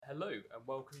Hello and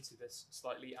welcome to this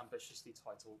slightly ambitiously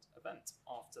titled event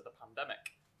after the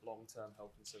pandemic, long-term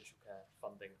health and social care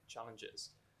funding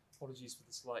challenges. Apologies for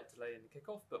the slight delay in the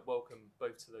kickoff, but welcome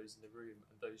both to those in the room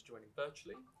and those joining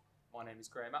virtually. My name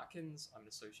is Graham Atkins, I'm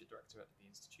an Associate Director at the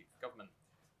Institute for Government.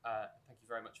 Thank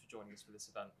you very much for joining us for this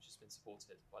event, which has been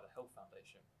supported by the Health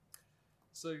Foundation.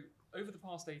 So, over the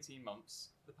past 18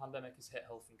 months, the pandemic has hit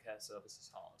health and care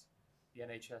services hard. The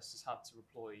NHS has had to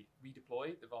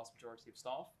redeploy the vast majority of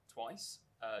staff twice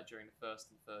during the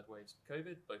first and third waves of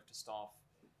COVID, both to staff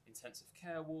intensive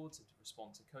care wards and to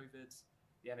respond to COVID.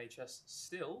 The NHS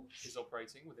still is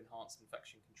operating with enhanced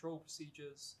infection control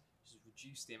procedures, which has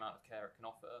reduced the amount of care it can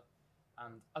offer.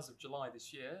 And as of July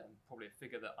this year, and probably a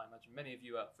figure that I imagine many of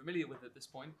you are familiar with at this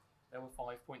point, there were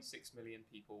 5.6 million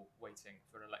people waiting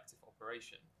for an elective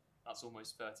operation. That's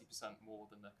almost 30%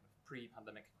 more than the kind of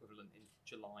pre-pandemic equivalent in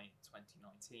July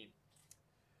 2019.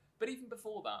 But even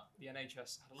before that, the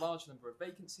NHS had a large number of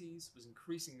vacancies, was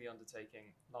increasingly undertaking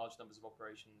large numbers of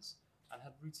operations, and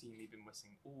had routinely been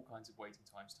missing all kinds of waiting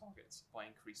times targets by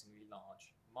increasingly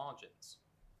large margins.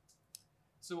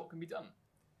 So what can be done?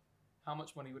 How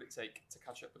much money would it take to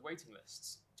catch up with waiting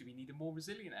lists? Do we need a more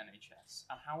resilient NHS?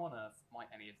 And how on earth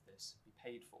might any of this be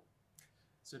paid for?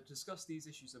 So to discuss these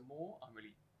issues and more, I'm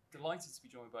really delighted to be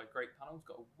joined by a great panel. We've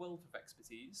got a wealth of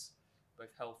expertise,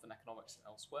 both health and economics and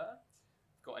elsewhere.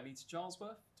 We've got Anita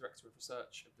Charlesworth, Director of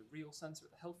Research of the Real Centre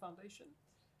at the Health Foundation,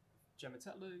 Gemma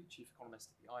Tetlow, Chief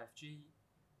Economist at the IFG,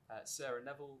 Sarah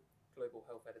Neville, Global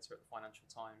Health Editor at the Financial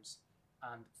Times,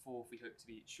 and fourth, we hope to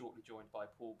be shortly joined by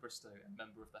Paul Bristow, a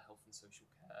member of the Health and Social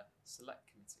Care Select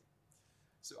Committee.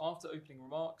 So after opening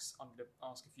remarks, I'm going to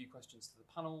ask a few questions to the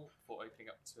panel before opening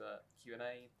up to a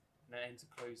Q&A, and then aim to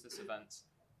close this event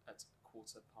at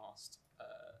quarter to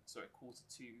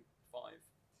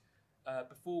 5.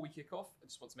 Before we kick off, I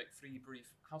just want to make 3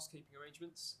 brief housekeeping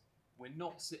arrangements. We're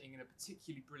not sitting in a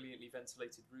particularly brilliantly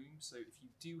ventilated room, so if you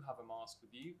do have a mask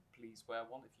with you, please wear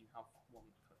one if you have one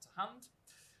to hand.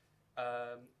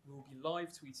 We will be live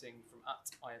tweeting from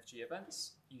 @IFG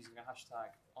events using a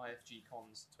hashtag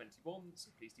IFGcons21,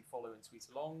 so please do follow and tweet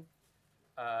along.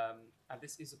 And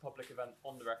this is a public event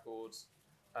on the record,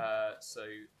 so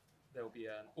there will be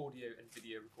an audio and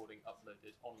video recording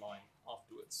uploaded online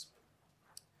afterwards.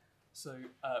 So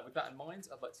with that in mind,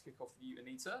 I'd like to kick off with you,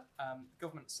 Anita. The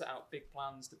government set out big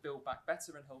plans to build back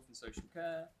better in health and social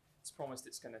care. It's promised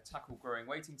it's going to tackle growing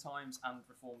waiting times and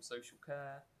reform social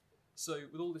care. So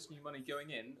with all this new money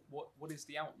going in, what is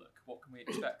the outlook? What can we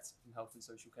expect from health and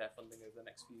social care funding over the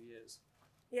next few years?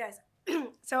 Yes.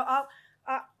 So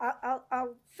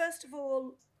I'll first of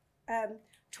all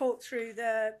talk through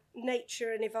the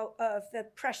nature and of the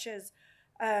pressures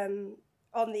on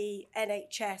the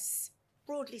NHS,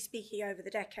 broadly speaking, over the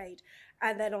decade,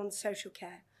 and then on social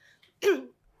care.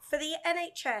 For the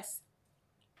NHS,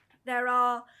 there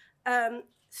are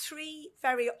 3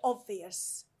 very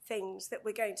obvious things that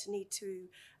we're going to need to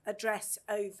address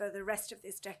over the rest of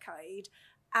this decade,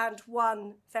 and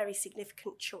 1 very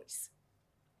significant choice.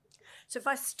 So if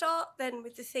I start then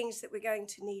with the things that we're going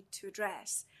to need to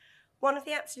address, one of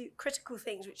the absolute critical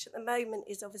things, which at the moment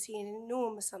is obviously an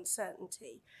enormous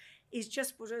uncertainty, is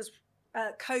just what does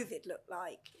COVID look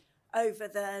like over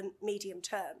the medium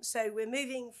term. So we're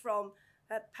moving from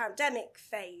a pandemic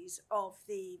phase of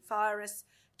the virus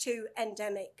to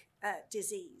endemic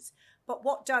disease. But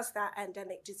what does that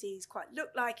endemic disease quite look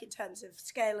like in terms of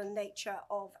scale and nature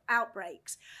of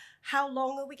outbreaks? How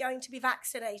long are we going to be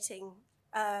vaccinating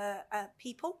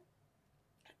people?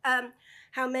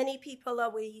 How many people are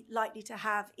we likely to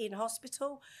have in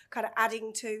hospital, kind of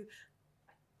adding to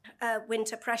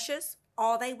winter pressures?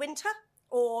 Are they winter,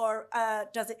 or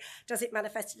does it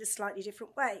manifest in a slightly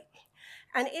different way?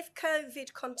 And if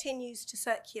COVID continues to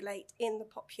circulate in the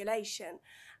population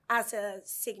as a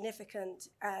significant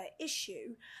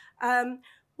issue,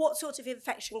 what sort of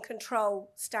infection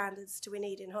control standards do we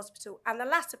need in hospital? And the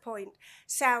latter point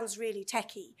sounds really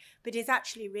techie, but is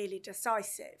actually really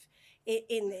decisive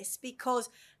in this, because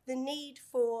the need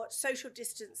for social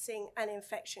distancing and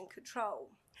infection control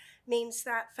means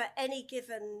that for any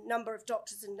given number of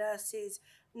doctors and nurses,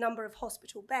 number of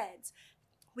hospital beds,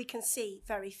 we can see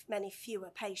very many fewer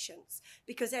patients,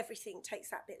 because everything takes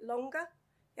that bit longer,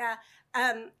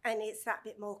 and it's that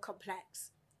bit more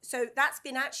complex. So that's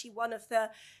been actually one of the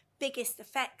biggest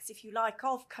effects, if you like,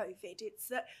 of COVID. It's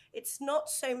that it's not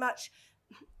so much,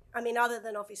 other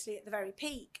than obviously at the very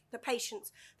peak,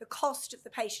 the cost of the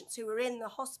patients who were in the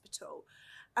hospital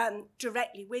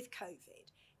directly with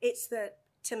COVID. It's that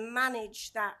to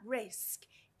manage that risk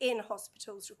in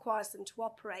hospitals requires them to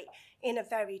operate in a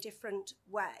very different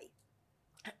way.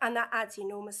 And that adds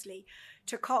enormously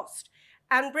to cost.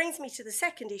 And brings me to the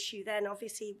second issue then,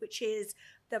 obviously, which is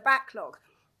the backlog.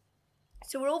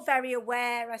 So we're all very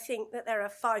aware, I think, that there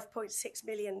are 5.6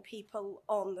 million people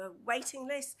on the waiting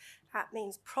list. That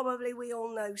means probably we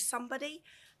all know somebody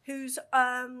who's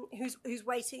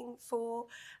waiting for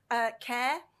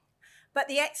care. But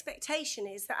the expectation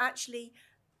is that actually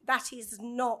that is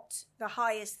not the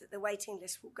highest that the waiting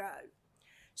list will go.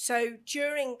 So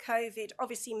during COVID,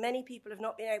 obviously many people have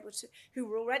not been able to, who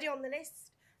were already on the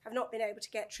list, have not been able to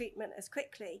get treatment as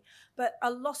quickly. But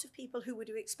a lot of people who would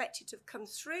have expected to have come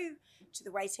through to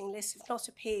the waiting list have not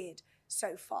appeared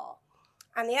so far.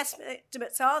 And the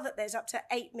estimates are that there's up to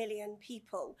 8 million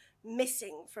people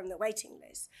missing from the waiting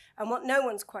list. And what no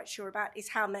one's quite sure about is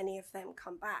how many of them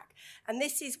come back. And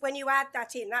this is, when you add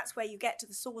that in, that's where you get to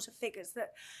the sort of figures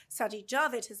that Sajid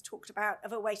Javid has talked about,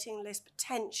 of a waiting list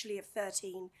potentially of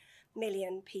 13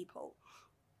 million people.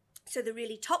 So the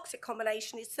really toxic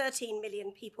combination is 13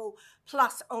 million people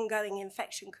plus ongoing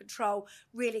infection control,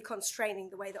 really constraining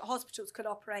the way that hospitals could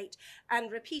operate,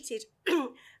 and repeated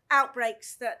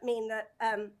outbreaks that mean that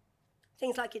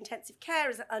things like intensive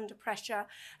care is under pressure,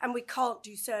 and we can't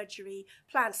do surgery,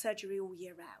 planned surgery all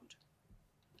year round.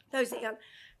 Those are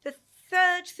the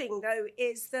third thing, though,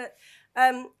 is that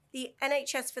the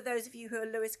NHS, for those of you who are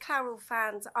Lewis Carroll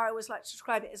fans, I always like to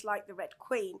describe it as like the Red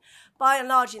Queen. By and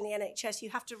large in the NHS, you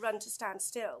have to run to stand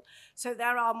still. So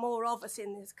there are more of us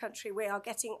in this country. We are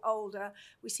getting older.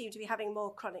 We seem to be having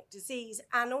more chronic disease.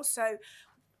 And also,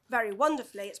 very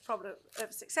wonderfully, it's problem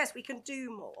of success, we can do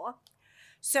more.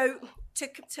 So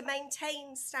to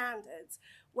maintain standards,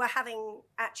 we're having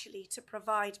actually to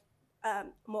provide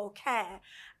more care,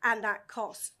 and that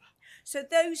costs. So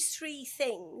those three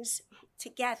things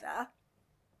together,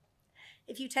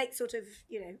 if you take sort of,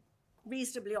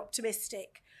 reasonably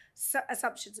optimistic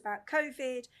assumptions about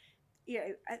COVID,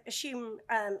 assume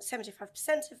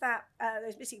 75% of that,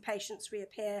 those missing patients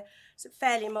reappear, some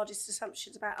fairly modest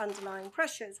assumptions about underlying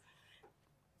pressures,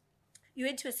 you're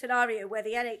into a scenario where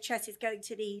the NHS is going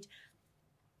to need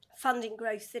funding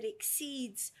growth that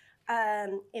exceeds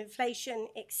inflation,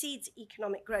 exceeds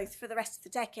economic growth for the rest of the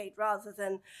decade, rather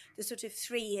than the sort of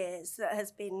 3 years that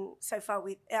has been so far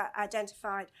we've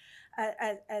identified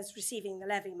as receiving the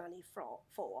levy money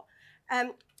for.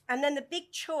 And then the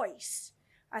big choice,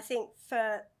 I think,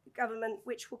 for government,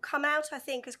 which will come out, I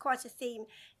think, as quite a theme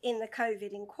in the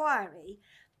COVID inquiry,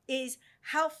 is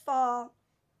how far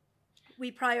we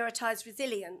prioritise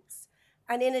resilience.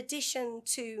 And in addition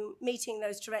to meeting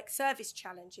those direct service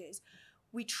challenges,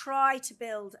 we try to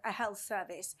build a health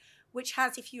service which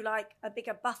has, if you like, a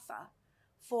bigger buffer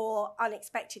for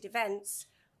unexpected events,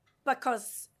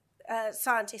 because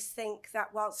scientists think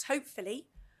that whilst hopefully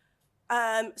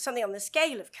something on the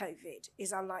scale of COVID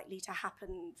is unlikely to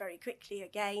happen very quickly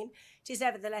again, it is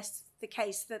nevertheless the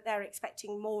case that they're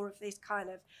expecting more of this kind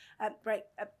of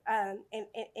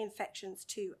infections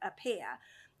to appear.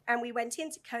 And we went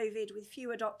into COVID with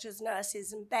fewer doctors,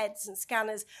 nurses and beds and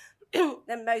scanners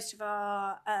than most of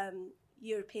our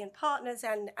European partners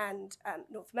and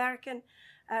North American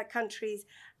countries,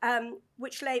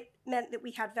 which meant that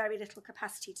we had very little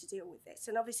capacity to deal with this.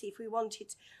 And obviously, if we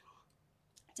wanted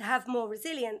to have more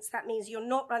resilience, that means you're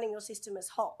not running your system as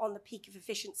hot on the peak of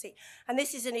efficiency. And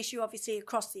this is an issue, obviously,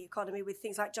 across the economy with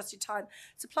things like just-in-time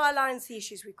supply lines, the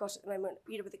issues we've got at the moment,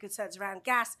 with the concerns around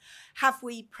gas. Have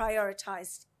we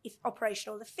prioritised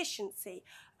operational efficiency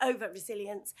over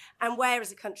resilience? And where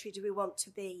as a country do we want to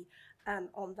be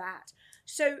on that?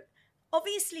 So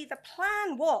obviously the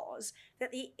plan was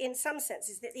that in some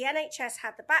senses that the NHS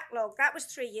had the backlog. That was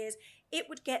 3 years. It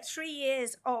would get 3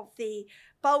 years of the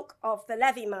bulk of the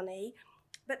levy money,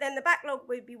 but then the backlog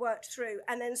would be worked through,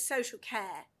 and then social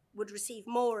care would receive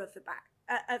more of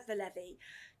the levy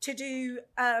to do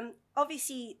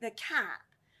obviously the cap.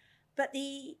 But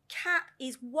the cap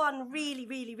is one really,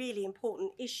 really, really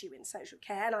important issue in social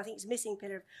care, and I think it's a missing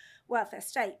pillar of welfare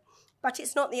state. But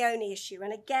it's not the only issue.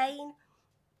 And again,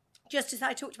 just as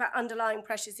I talked about underlying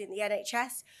pressures in the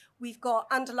NHS, we've got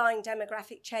underlying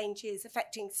demographic changes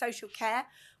affecting social care.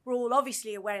 We're all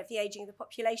obviously aware of the ageing of the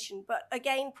population, but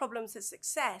again, problems of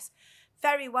success.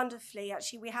 Very wonderfully,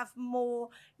 actually, we have more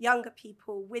younger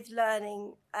people with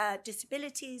learning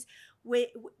disabilities,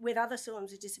 with other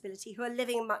forms of disability, who are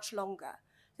living much longer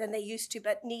than they used to,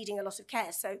 but needing a lot of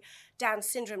care. So Down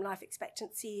syndrome life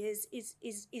expectancy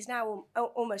is now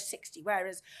almost 60,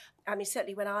 whereas, I mean,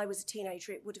 certainly when I was a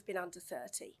teenager, it would have been under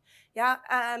 30. Yeah.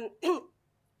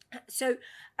 So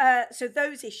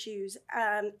those issues,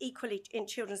 equally in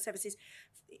children's services,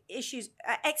 issues,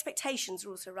 expectations are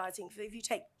also rising. If you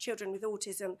take children with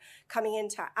autism coming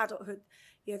into adulthood,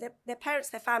 their parents,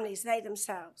 their families, they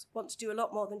themselves want to do a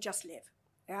lot more than just live.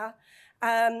 Yeah,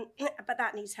 but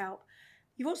that needs help.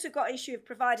 You've also got an issue of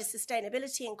provider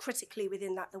sustainability, and critically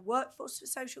within that, the workforce for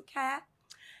social care.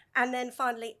 And then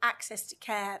finally, access to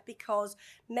care, because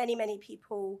many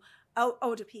people,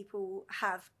 older people,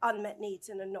 have unmet needs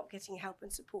and are not getting help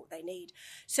and support they need.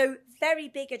 So very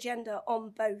big agenda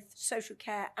on both social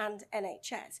care and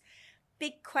NHS.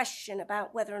 Big question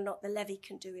about whether or not the levy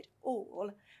can do it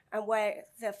all and where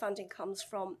the funding comes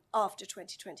from after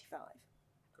 2025.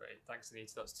 Great, thanks,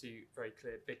 Anita. That's two very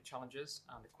clear big challenges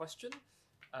and a question.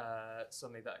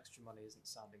 Suddenly that extra money isn't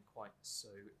sounding quite so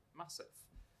massive.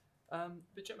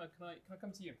 But Gemma, can I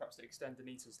come to you and perhaps to extend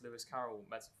Anita's Lewis Carroll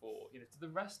metaphor, to the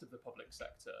rest of the public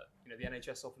sector? The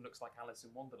NHS often looks like Alice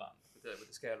in Wonderland with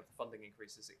the scale of the funding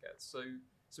increases it gets. So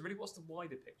really, what's the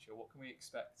wider picture? What can we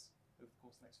expect over the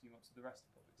course of the next few months of the rest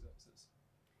of public services?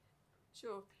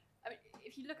 Sure. I mean,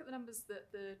 if you look at the numbers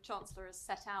that the Chancellor has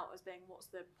set out as being what's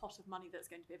the pot of money that's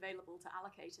going to be available to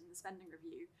allocate in the spending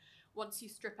review, once you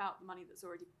strip out the money that's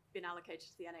already been allocated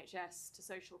to the NHS, to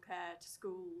social care, to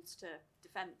schools, to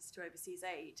defence, to overseas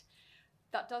aid,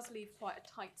 that does leave quite a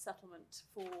tight settlement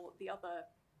for the other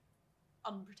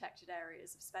unprotected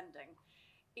areas of spending.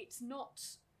 It's not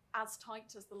as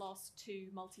tight as the last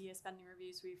two multi-year spending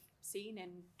reviews we've seen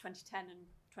in 2010 and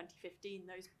 2015.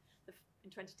 In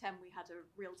 2010, we had a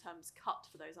real terms cut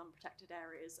for those unprotected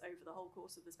areas over the whole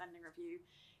course of the spending review.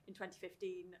 In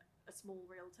 2015, a small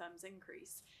real terms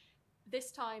increase.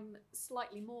 This time,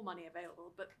 slightly more money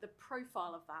available, but the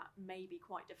profile of that may be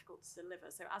quite difficult to deliver.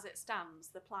 So as it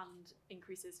stands, the planned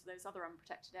increases for those other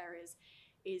unprotected areas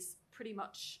is pretty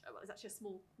much, it's actually a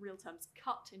small real terms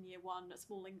cut in year one, a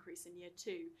small increase in year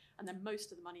two, and then most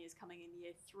of the money is coming in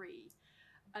year three.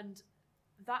 And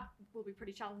that will be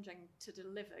pretty challenging to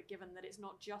deliver, given that it's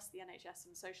not just the NHS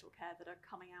and social care that are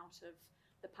coming out of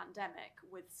the pandemic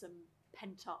with some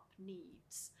pent-up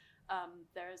needs.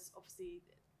 There's obviously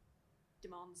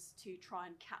demands to try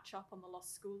and catch up on the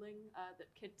lost schooling that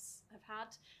kids have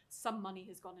had. Some money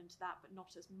has gone into that, but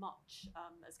not as much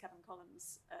as Kevin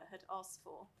Collins had asked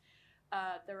for.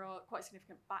 There are quite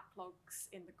significant backlogs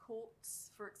in the courts,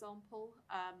 for example.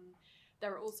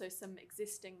 There are also some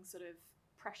existing sort of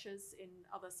pressures in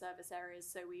other service areas.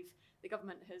 So the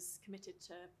government has committed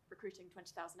to recruiting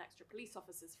 20,000 extra police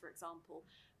officers, for example,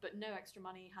 but no extra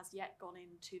money has yet gone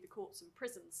into the courts and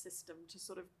prisons system to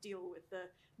sort of deal with the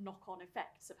knock-on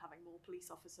effects of having more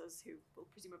police officers who will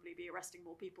presumably be arresting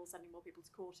more people, sending more people to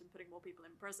court and putting more people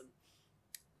in prison.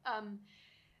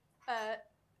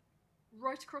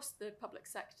 Right across the public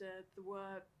sector, there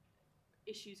were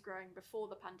issues growing before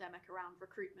the pandemic around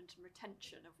recruitment and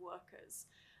retention of workers.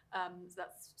 So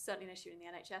that's certainly an issue in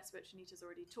the NHS, which Anita's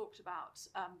already talked about,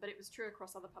 but it was true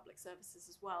across other public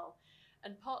services as well.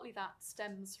 And partly that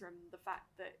stems from the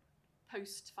fact that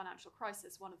post-financial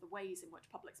crisis, one of the ways in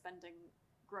which public spending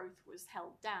growth was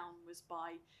held down was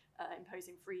by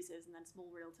imposing freezes and then small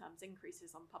real terms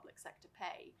increases on public sector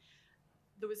pay.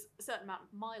 There was a certain amount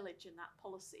of mileage in that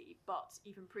policy, but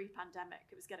even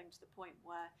pre-pandemic, it was getting to the point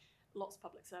where lots of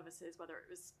public services, whether it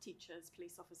was teachers,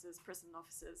 police officers, prison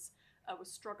officers, were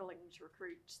struggling to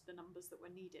recruit the numbers that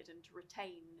were needed and to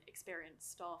retain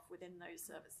experienced staff within those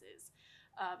services.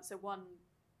 So one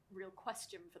real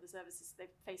question for the services they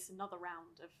face another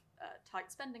round of tight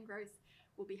spending growth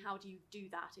will be, how do you do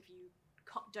that if you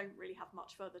don't really have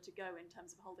much further to go in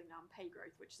terms of holding down pay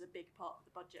growth, which is a big part of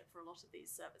the budget for a lot of these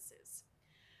services.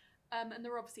 And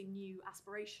there are obviously new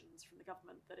aspirations from the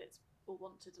government that it will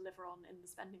want to deliver on in the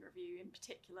spending review, in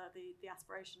particular the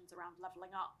aspirations around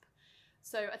levelling up.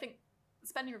 So I think the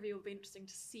spending review will be interesting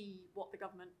to see what the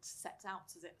government sets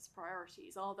out as its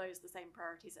priorities. Are those the same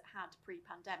priorities it had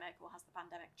pre-pandemic, or has the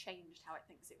pandemic changed how it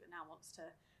thinks it now wants to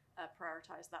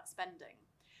prioritise that spending?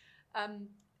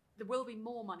 There will be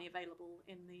more money available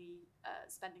in the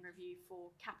spending review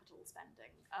for capital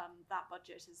spending. That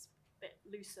budget is a bit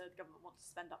looser. The government wants to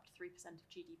spend up to 3% of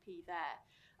GDP there.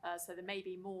 So there may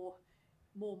be more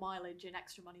mileage in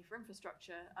extra money for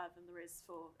infrastructure than there is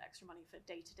for extra money for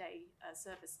day-to-day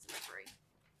service delivery.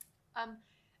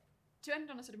 To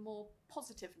end on a sort of more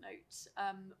positive note,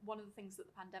 one of the things that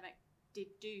the pandemic did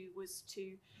do was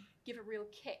to give a real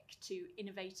kick to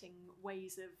innovating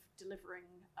ways of delivering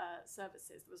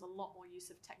services. There was a lot more use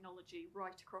of technology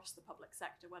right across the public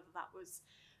sector, whether that was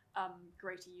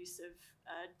greater use of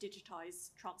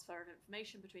digitised transfer of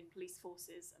information between police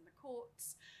forces and the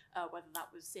courts, whether that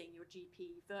was seeing your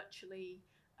GP virtually.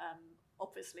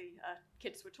 Obviously,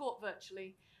 kids were taught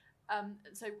virtually.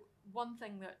 So one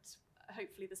thing that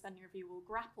hopefully the spending review will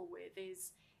grapple with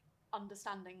is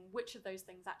understanding which of those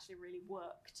things actually really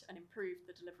worked and improved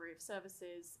the delivery of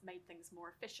services, made things more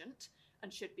efficient,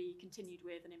 and should be continued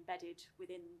with and embedded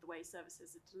within the way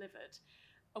services are delivered,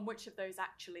 and which of those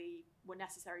actually were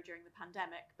necessary during the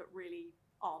pandemic but really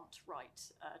aren't right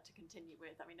to continue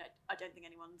with. I mean, I don't think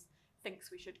anyone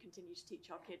thinks we should continue to teach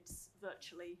our kids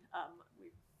virtually.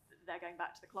 They're going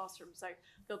back to the classroom. So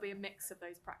there'll be a mix of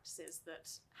those practices that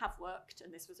have worked, and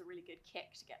this was a really good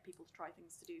kick to get people to try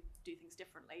things, to do things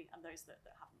differently, and those that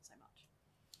haven't so much.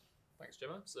 Thanks,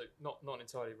 Gemma. So not an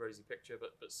entirely rosy picture,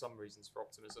 but some reasons for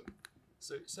optimism.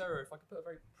 So Sarah, if I could put a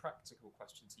very practical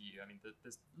question to you. I mean,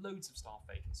 there's loads of staff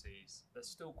vacancies. There's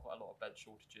still quite a lot of bed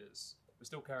shortages. We're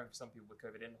still caring for some people with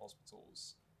COVID in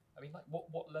hospitals. I mean, like,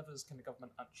 what levers can the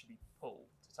government actually pull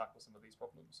to tackle some of these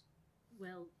problems?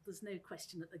 Well, there's no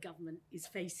question that the government is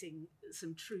facing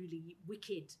some truly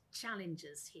wicked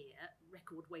challenges here.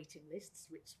 Record waiting lists,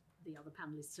 which the other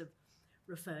panellists have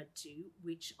referred to,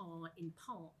 which are in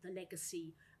part the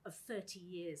legacy of 30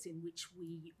 years in which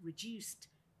we reduced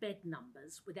bed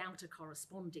numbers without a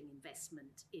corresponding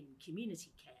investment in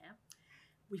community care.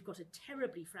 We've got a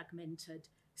terribly fragmented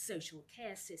social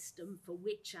care system for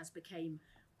which, as became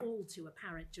all too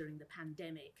apparent during the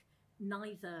pandemic,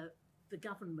 neither the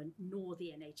government nor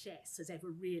the NHS has ever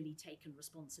really taken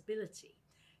responsibility.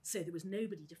 So there was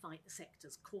nobody to fight the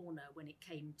sector's corner when it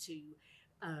came to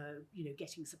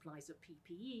getting supplies of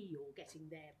PPE or getting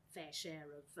their fair share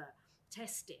of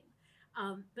testing.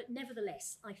 But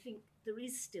nevertheless, I think there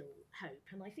is still hope,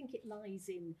 and I think it lies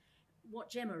in what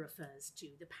Gemma refers to,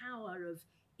 the power of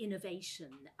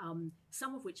innovation,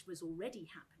 some of which was already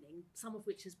happening, some of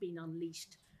which has been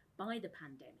unleashed by the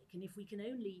pandemic. And if we can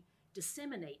only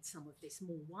disseminate some of this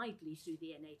more widely through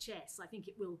the NHS, I think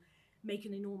it will make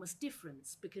an enormous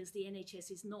difference, because the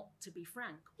NHS is not, to be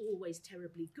frank, always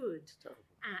terribly good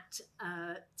at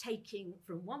taking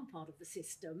from one part of the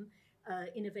system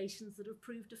innovations that have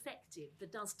proved effective. There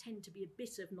does tend to be a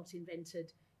bit of not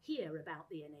invented here about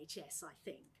the NHS, I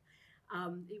think.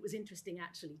 It was interesting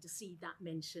actually to see that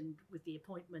mentioned with the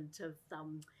appointment of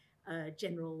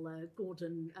General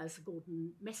Sir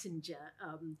Gordon Messenger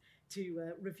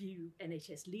to review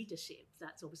NHS leadership.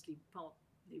 That's obviously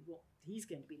partly what he's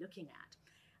going to be looking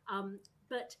at.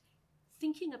 But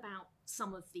thinking about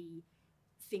some of the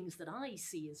things that I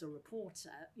see as a reporter,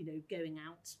 going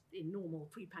out in normal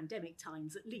pre-pandemic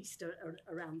times, at least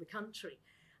around the country,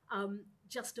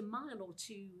 just a mile or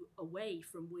two away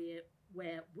from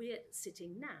where we're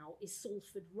sitting now is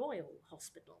Salford Royal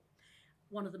Hospital,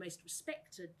 one of the most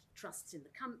respected trusts in the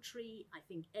country. I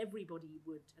think everybody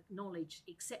would acknowledge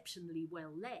exceptionally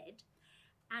well led,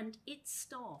 and its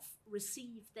staff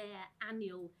receive their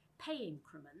annual pay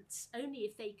increments only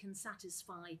if they can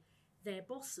satisfy their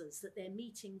bosses that they're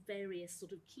meeting various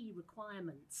sort of key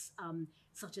requirements,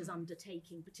 such as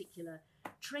undertaking particular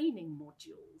training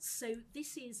modules. So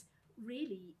this is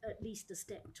really at least a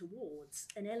step towards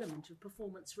an element of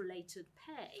performance-related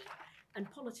pay. And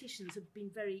politicians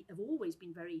have always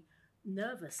been very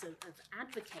nervous of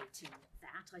advocating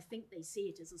that. I think they see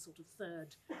it as a sort of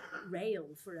third rail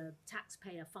for a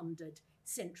taxpayer-funded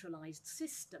centralised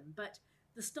system. But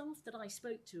the staff that I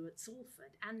spoke to at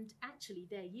Salford, and actually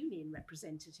their union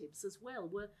representatives as well,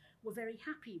 were very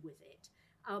happy with it.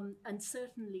 And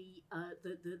certainly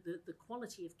the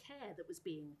quality of care that was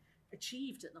being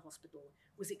achieved at the hospital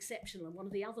was exceptional. And one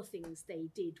of the other things they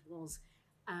did was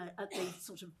at the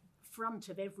sort of front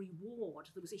of every ward,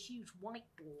 there was a huge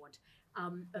whiteboard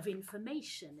of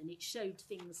information, and it showed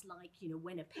things like,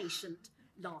 when a patient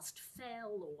last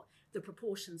fell, or the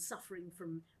proportion suffering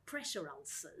from pressure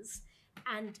ulcers.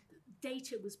 And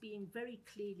data was being very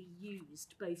clearly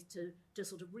used both to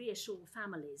sort of reassure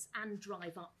families and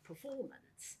drive up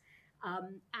performance.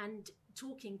 And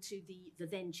talking to the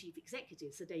then chief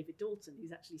executive, Sir David Dalton,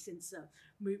 who's actually since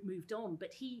moved on,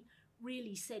 but he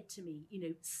really said to me,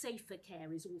 safer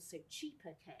care is also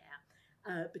cheaper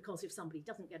care, because if somebody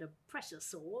doesn't get a pressure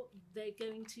sore, they're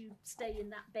going to stay in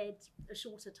that bed a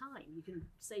shorter time. You can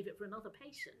save it for another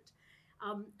patient.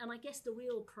 And I guess the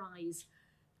real prize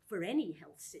for any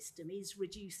health system is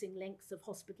reducing length of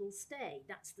hospital stay.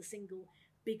 That's the single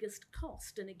biggest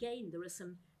cost. And again, there are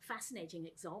some fascinating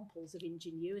examples of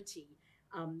ingenuity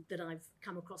that I've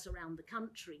come across around the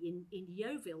country. In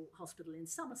Yeovil Hospital in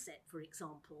Somerset, for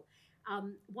example,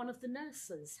 one of the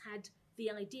nurses had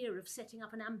the idea of setting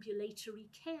up an ambulatory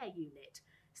care unit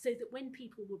so that when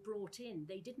people were brought in,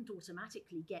 they didn't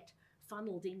automatically get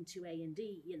funneled into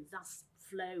A&E and thus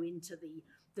flow into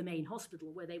the main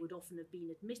hospital where they would often have been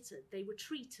admitted. They were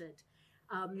treated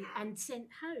and sent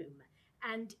home.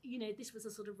 And, this was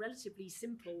a sort of relatively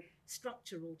simple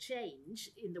structural change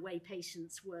in the way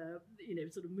patients were,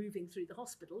 sort of moving through the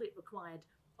hospital. It required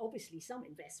obviously some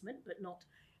investment, but not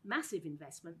massive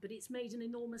investment, but it's made an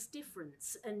enormous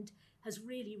difference and has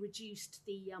really reduced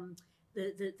the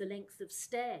length of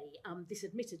stay. This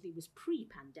admittedly was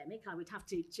pre-pandemic. I would have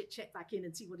to check back in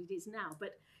and see what it is now,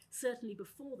 but certainly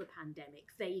before the pandemic,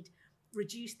 they'd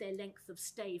reduced their length of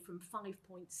stay from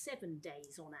 5.7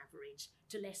 days on average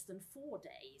to less than 4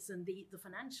 days. And the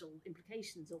financial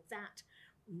implications of that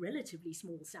relatively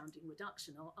small sounding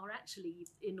reduction are actually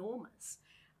enormous.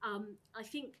 I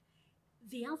think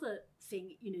the other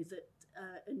thing, that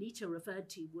Anita referred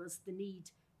to was the need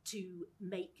to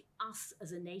make us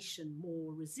as a nation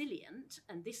more resilient.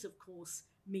 And this, of course,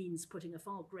 means putting a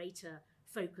far greater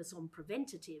focus on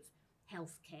preventative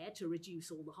healthcare to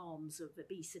reduce all the harms of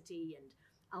obesity and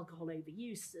alcohol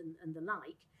overuse and the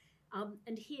like.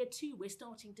 And here too, we're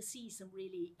starting to see some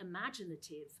really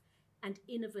imaginative and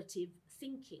innovative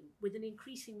thinking, with an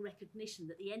increasing recognition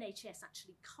that the NHS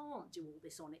actually can't do all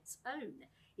this on its own.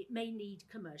 It may need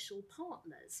commercial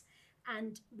partners.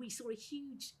 And we saw a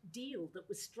huge deal that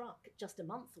was struck just a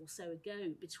month or so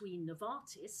ago between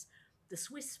Novartis, the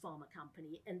Swiss pharma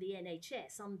company, and the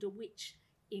NHS, under which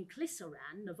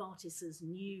inclisiran, Novartis's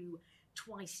new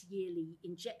twice-yearly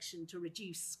injection to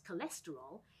reduce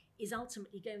cholesterol, is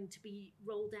ultimately going to be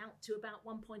rolled out to about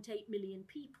 1.8 million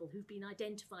people who've been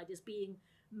identified as being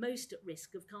most at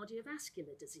risk of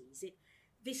cardiovascular disease.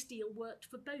 This deal worked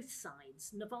for both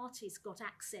sides. Novartis got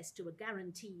access to a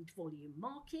guaranteed volume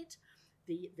market,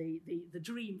 the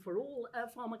dream for all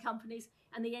pharma companies,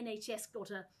 and the NHS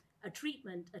got a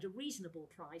treatment at a reasonable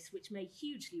price, which may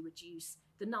hugely reduce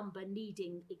the number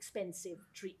needing expensive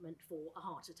treatment for a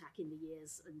heart attack in the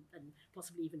years and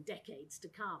possibly even decades to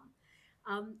come.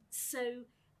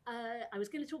 I was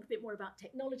going to talk a bit more about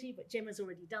technology, but Gemma's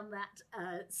already done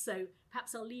that. So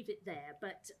perhaps I'll leave it there.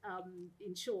 But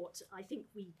in short, I think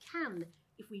we can,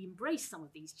 if we embrace some of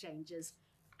these changes,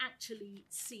 actually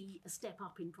see a step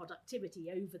up in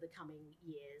productivity over the coming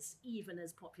years, even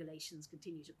as populations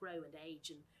continue to grow and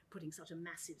age and putting such a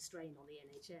massive strain on the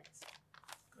NHS.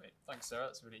 Great, thanks, Sarah.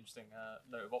 That's a really interesting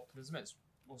note of optimism. It's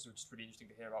also just really interesting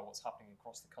to hear about what's happening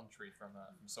across the country from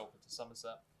Salford to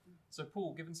Somerset. So,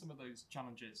 Paul, given some of those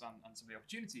challenges and some of the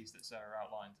opportunities that Sarah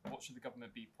outlined, what should the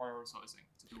government be prioritising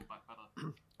to build back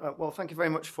better? Well, thank you very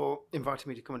much for inviting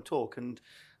me to come and talk, and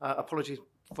apologies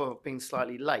for being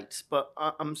slightly late, but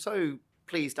I'm so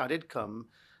pleased I did come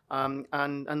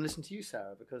and listen to you,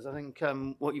 Sarah, because I think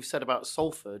what you've said about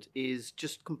Salford is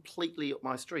just completely up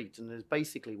my street and is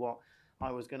basically what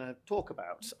I was going to talk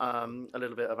about a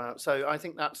little bit about. So I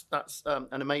think that's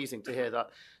an amazing to hear that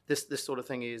this sort of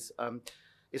thing is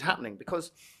happening,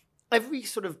 because every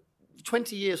sort of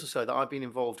 20 years or so that I've been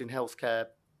involved in healthcare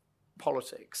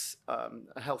politics,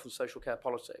 health and social care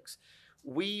politics,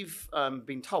 we've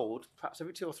been told, perhaps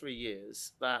every 2 or 3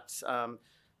 years, that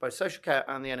both social care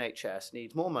and the NHS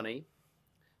needs more money,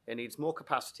 it needs more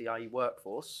capacity, i.e.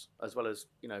 workforce, as well as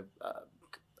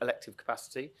elective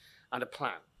capacity, and a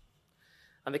plan.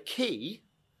 And the key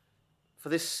for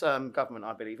this government,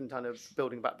 I believe, in kind of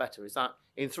building back better, is that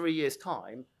in 3 years'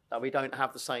 time, that we don't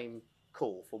have the same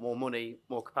call for more money,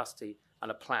 more capacity,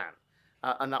 and a plan,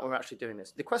 and that we're actually doing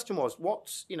this. The question was, what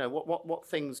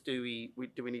things do we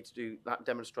need to do that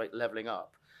demonstrate levelling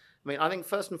up? I mean, I think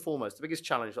first and foremost, the biggest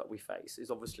challenge that we face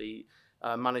is obviously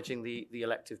managing the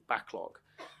elective backlog.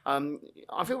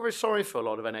 I feel very sorry for a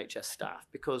lot of NHS staff,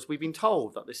 because we've been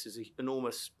told that this is an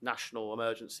enormous national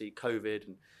emergency, COVID,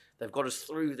 and they've got us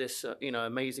through this,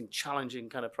 amazing, challenging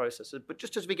kind of process. But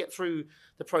just as we get through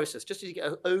the process, just as you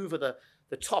get over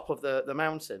the top of the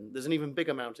mountain, there's an even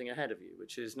bigger mountain ahead of you,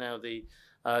 which is now the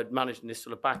managing this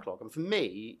sort of backlog. And for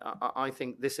me, I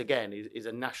think this again is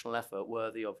a national effort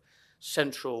worthy of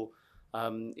central,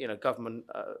 government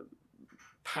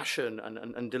passion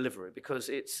and delivery,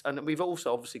 because and we've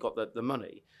also obviously got the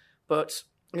money, but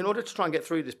in order to try and get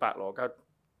through this backlog,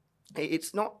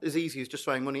 it's not as easy as just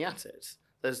throwing money at it.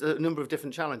 There's a number of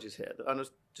different challenges here, and I'd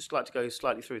just like to go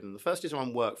slightly through them. The first is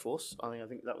around workforce. I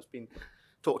think that was been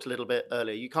talked a little bit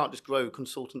earlier. You can't just grow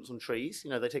consultants on trees.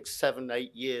 They take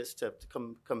 7-8 years to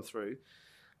come through,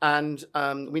 and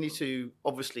we need to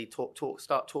obviously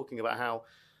start talking about how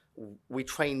we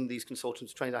train these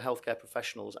consultants, train our healthcare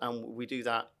professionals, and we do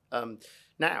that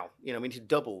now. We need to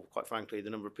double, quite frankly, the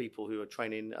number of people who are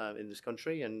training in this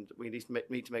country, and we need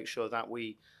to make sure that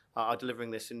we are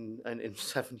delivering this in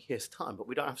 7 years' time. But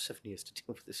we don't have 7 years to deal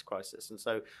with this crisis, and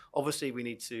so obviously we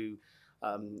need to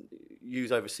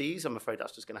use overseas. I'm afraid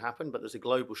that's just going to happen, but there's a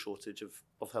global shortage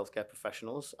of healthcare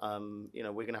professionals. We're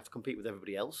going to have to compete with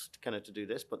everybody else to do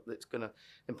this, but it's going to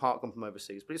in part come from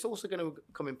overseas. But it's also going to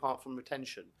come in part from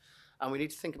retention. And we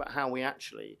need to think about how we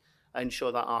actually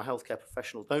ensure that our healthcare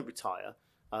professionals don't retire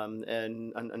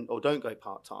or don't go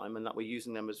part-time, and that we're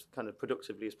using them as kind of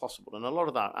productively as possible. And a lot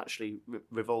of that actually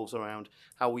revolves around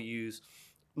how we use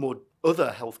more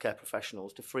other healthcare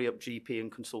professionals to free up GP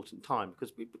and consultant time,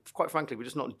 because quite frankly, we're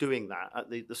just not doing that at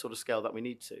the sort of scale that we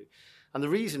need to. And the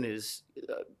reason is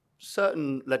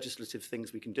certain legislative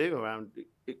things we can do around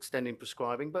extending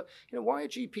prescribing, but why are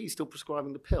GPs still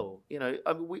prescribing the pill?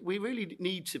 We really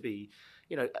need to be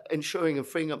ensuring and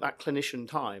freeing up that clinician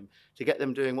time to get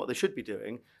them doing what they should be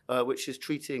doing, which is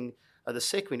treating the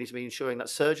sick. We need to be ensuring that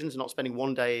surgeons are not spending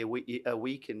one day a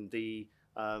week in the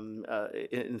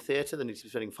in theatre. They need to be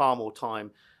spending far more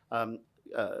time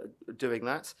doing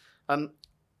that.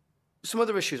 Some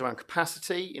other issues around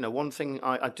capacity. One thing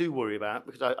I do worry about,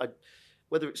 because I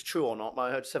whether it's true or not, I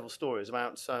heard several stories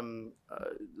about some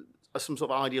sort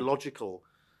of ideological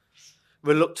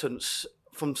reluctance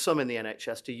from some in the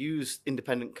NHS to use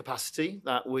independent capacity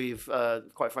that we've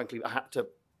quite frankly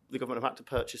the government have had to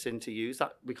purchase in to use.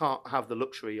 That we can't have the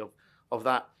luxury of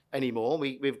that anymore.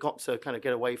 We've got to kind of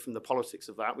get away from the politics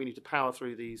of that. We need to power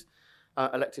through these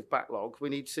elective backlog. We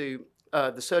need to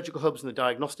the surgical hubs and the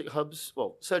diagnostic hubs.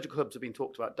 Well, surgical hubs have been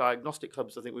talked about. Diagnostic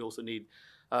hubs, I think we also need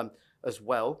as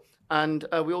well. And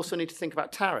we also need to think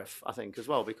about tariff, I think, as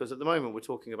well, because at the moment we're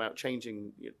talking about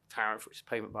changing tariff, which is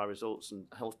payment by results, and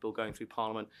health bill going through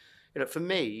Parliament. For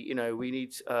me, we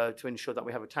need to ensure that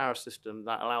we have a tariff system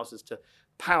that allows us to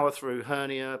power through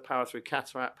hernia, power through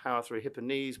cataract, power through hip and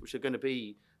knees, which are going to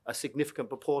be a significant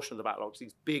proportion of the backlogs,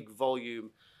 these big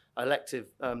volume elective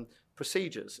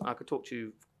procedures. I could talk to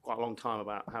you quite a long time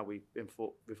about how we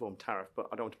reform tariff, but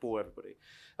I don't want to bore everybody.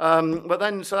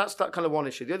 So that's that kind of one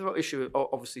issue. The other issue,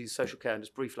 obviously, is social care, and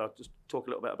just briefly, I'll just talk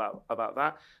a little bit about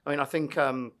that. I mean, I think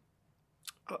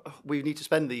we need to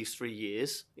spend these 3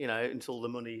 years, until the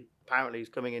money apparently is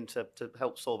coming in to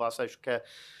help solve our social care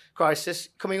crisis,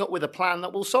 coming up with a plan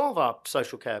that will solve our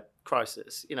social care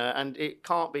crisis, and it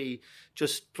can't be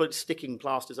just sticking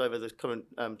plasters over the current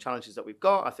challenges that we've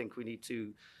got. I think we need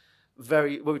to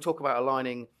when we talk about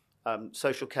aligning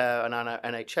social care and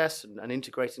NHS and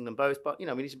integrating them both, but we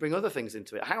need to bring other things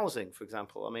into it. Housing, for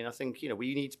example. I mean, I think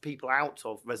we need people out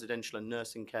of residential and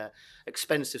nursing care,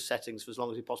 expensive settings for as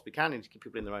long as we possibly can. We need to keep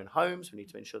people in their own homes. We need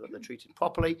to ensure that they're treated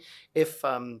properly. If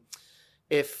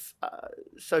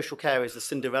social care is the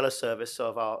Cinderella service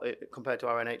of compared to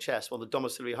our NHS, well, the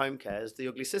domiciliary home care is the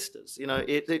ugly sisters.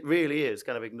 It really is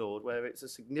kind of ignored, where it's a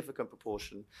significant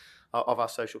proportion of our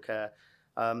social care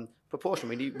proportion.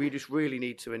 We just really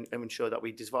need to ensure that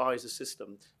we devise a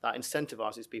system that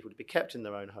incentivises people to be kept in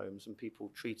their own homes and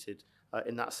people treated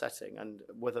in that setting, and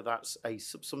whether that's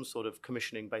some sort of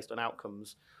commissioning based on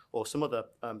outcomes or some other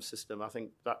system, I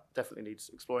think that definitely needs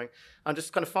exploring. And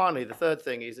just kind of finally, the third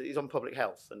thing is on public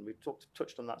health, and we've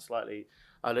touched on that slightly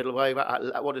a little way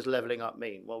about what does levelling up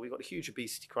mean. Well, we've got a huge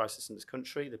obesity crisis in this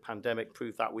country. The pandemic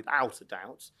proved that without a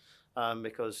doubt,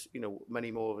 because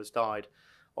many more of us died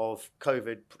of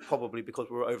COVID, probably because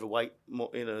we were overweight more,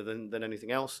 than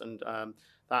anything else, and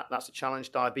that's a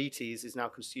challenge. Diabetes is now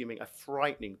consuming a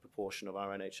frightening proportion of our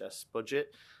NHS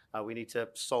budget. We need to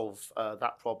solve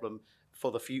that problem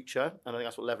for the future, and I think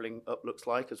that's what levelling up looks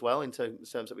like as well, in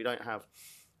terms that we don't have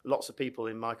lots of people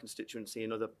in my constituency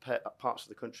and other parts of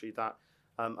the country that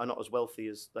are not as wealthy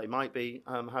as they might be,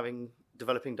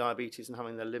 developing diabetes and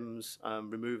having their limbs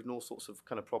removed, and all sorts of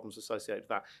kind of problems associated with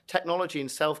that. Technology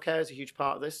and self-care is a huge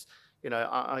part of this.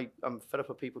 I'm fed up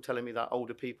of people telling me that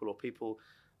older people or people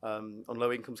on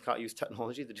low incomes can't use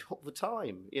technology. They do all the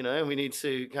time, and we need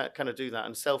to kind of do that.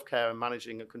 And self-care and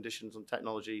managing conditions on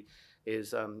technology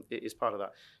is part of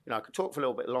that. I could talk for a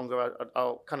little bit longer.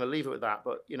 I'll kind of leave it with that.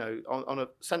 But on a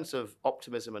sense of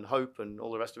optimism and hope and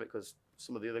all the rest of it, because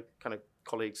some of the other kind of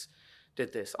colleagues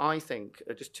did this. I think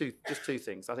just two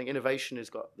things. I think innovation has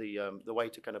got the way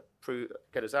to kind of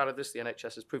get us out of this. The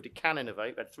NHS has proved it can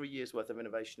innovate. We had 3 years worth of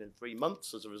innovation in 3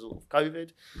 months as a result of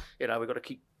COVID. We've got to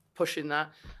keep pushing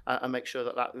that and make sure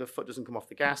that the foot doesn't come off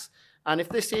the gas. And if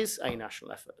this is a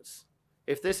national effort,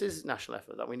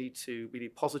 that we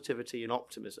need positivity and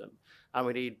optimism, and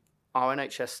we need our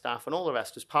NHS staff and all the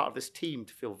rest as part of this team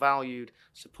to feel valued,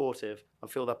 supportive,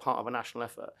 and feel they're part of a national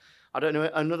effort. I don't know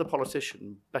another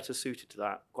politician better suited to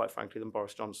that, quite frankly, than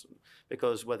Boris Johnson,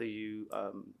 because whatever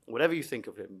you think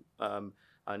of him,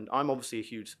 and I'm obviously a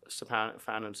huge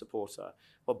fan and supporter,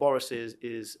 but Boris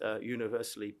is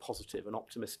universally positive and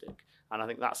optimistic, And I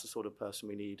think that's the sort of person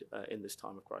we need in this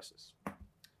time of crisis.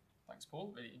 Thanks,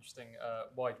 Paul. Really interesting,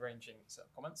 wide-ranging set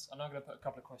of comments. And I'm going to put a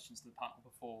couple of questions to the panel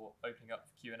before opening up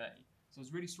for Q&A. So I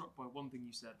was really struck by one thing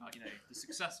you said about, the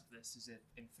success of this is if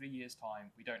in 3 years' time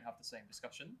we don't have the same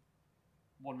discussion.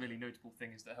 One really notable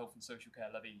thing is that Health and Social Care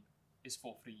Levy is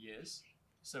for 3 years.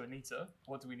 So Anita,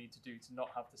 what do we need to do to not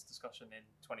have this discussion in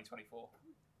 2024?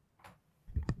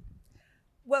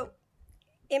 Well,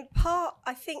 in part,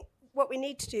 I think what we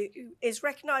need to do is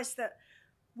recognise that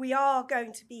we are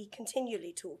going to be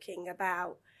continually talking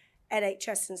about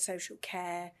NHS and social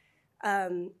care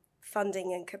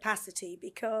funding and capacity,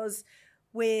 because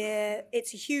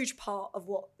it's a huge part of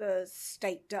what the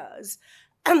state does,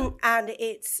 and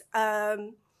it's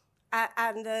and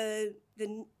the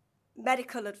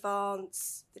medical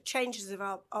advance, the changes of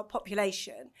our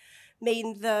population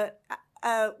mean that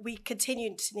we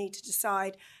continue to need to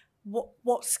decide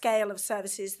what scale of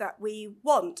services that we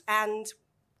want. And,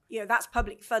 that's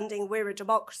public funding. We're a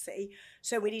democracy,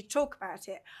 so we need to talk about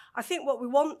it. I think what we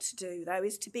want to do, though,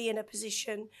 is to be in a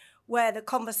position where the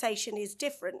conversation is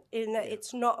different, in that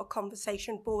it's not a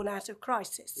conversation born out of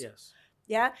crisis. Yes.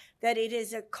 Yeah, that it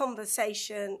is a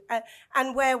conversation,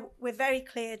 and where we're very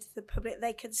clear to the public,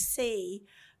 they can see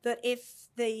that if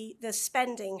the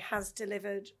spending has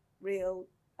delivered real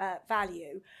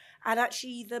value, and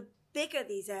actually the bigger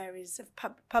these areas of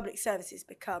public services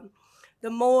become, the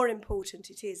more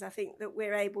important it is, I think, that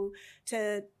we're able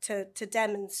to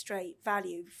demonstrate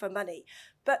value for money.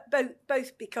 But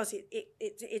both because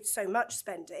it's so much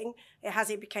spending, it has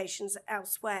implications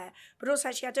elsewhere. But also,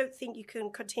 actually, I don't think you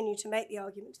can continue to make the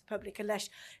argument to the public unless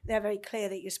they're very clear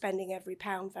that you're spending every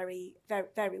pound very, very,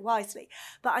 very wisely.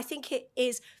 But I think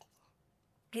it's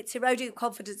eroding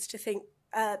confidence to think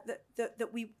that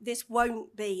this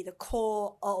won't be the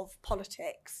core of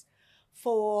politics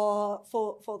for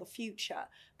the future,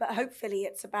 but hopefully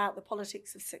it's about the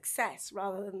politics of success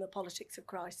rather than the politics of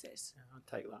crisis. Yeah, I'd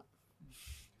take that.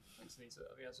 Thanks, Anita.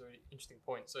 I think that's a really interesting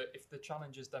point. So if the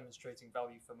challenge is demonstrating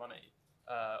value for money,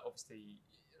 obviously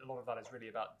a lot of that is really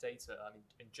about data. I mean,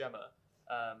 in Gemma,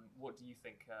 what do you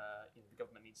think the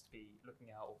government needs to be looking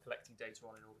at or collecting data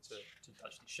on in order to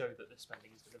actually show that this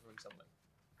spending is delivering something?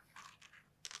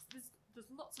 There's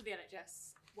lots of the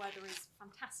NHS where there is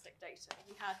fantastic data.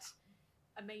 We had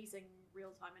amazing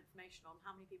real-time information on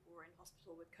how many people were in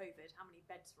hospital with COVID, how many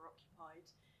beds were occupied.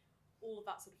 All of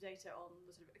that sort of data on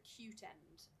the sort of acute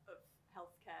end of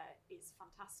healthcare is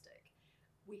fantastic.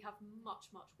 We have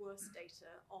much, much worse data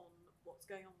on what's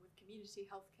going on with community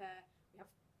healthcare. We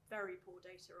have very poor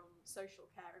data on social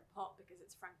care, in part because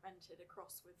it's fragmented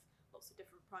across with lots of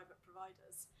different private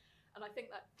providers. And I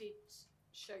think that did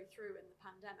show through in the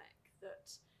pandemic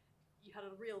that you had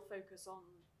a real focus on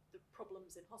the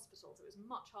problems in hospitals. It was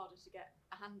much harder to get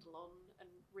a handle on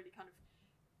and really kind of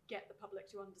get the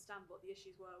public to understand what the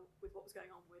issues were with what was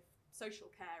going on with social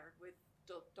care and with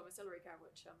domiciliary care,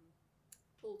 which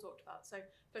Paul talked about. So I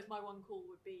suppose my one call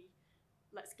would be,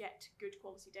 let's get good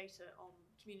quality data on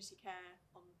community care,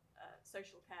 on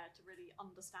social care, to really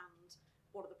understand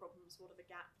what are the problems, what are the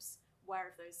gaps, where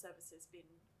have those services been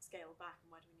scaled back, and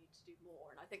where do we need to do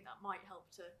more. And I think that might help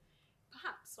to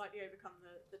perhaps slightly overcome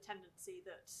the tendency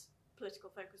that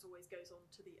political focus always goes on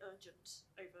to the urgent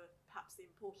over perhaps the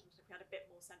important. If we had a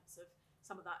bit more sense of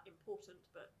some of that important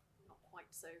but not quite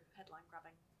so headline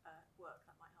grabbing work,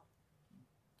 that might help.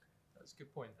 That's a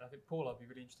good point. And I think, Paul, I'd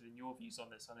be really interested in your views on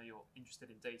this. I know you're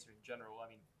interested in data in general. I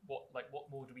mean, what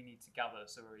more do we need to gather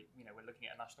so we're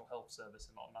looking at a national health service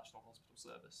and not a national hospital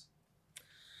service?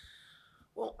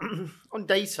 Well, on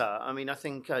data, I mean, I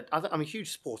think I'm a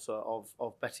huge supporter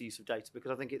of better use of data, because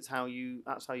I think that's how you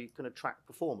kind of track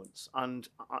performance. And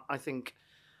I think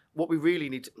what we really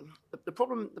need the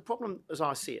problem as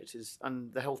I see it is,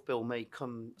 and the health bill may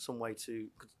come some way to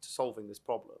solving this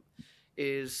problem,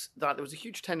 is that there was a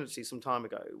huge tendency some time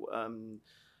ago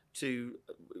to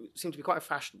seem to be quite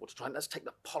fashionable to try and let's take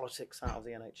the politics out of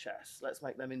the NHS, let's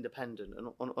make them independent and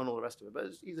all the rest of it. But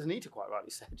as Anita quite rightly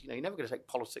said, you're never going to take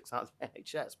politics out of the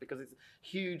NHS because it's a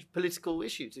huge political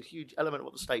issue. It's a huge element of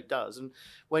what the state does. And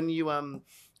when you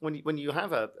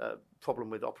have a problem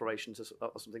with operations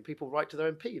or something, people write to their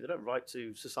MP. They don't write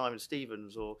to Sir Simon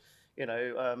Stevens or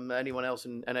anyone else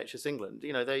in NHS England.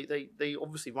 They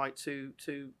obviously write to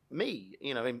me.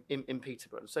 In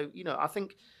Peterborough. So I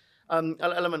think. An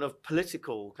element of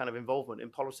political kind of involvement in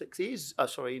politics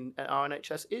in our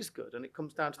NHS is good, and it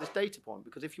comes down to this data point,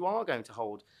 because if you are going to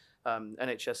hold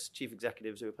NHS chief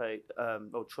executives who are paid,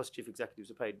 or trust chief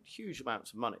executives are paid huge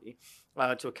amounts of money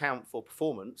to account for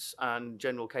performance and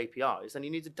general KPIs, then you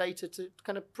need the data to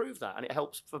kind of prove that, and it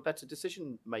helps for better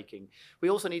decision making. We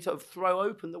also need to throw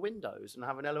open the windows and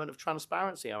have an element of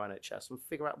transparency in our NHS and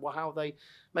figure out how they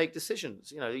make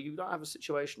decisions. You don't have a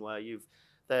situation where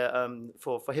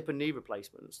for hip and knee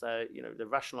replacements, they're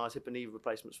rationalised hip and knee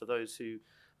replacements for those who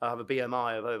have a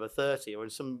BMI of over 30, or in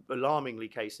some alarmingly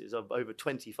cases of over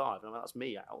 25. That's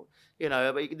me out.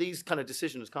 But these kind of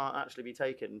decisions can't actually be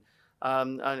taken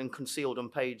and concealed on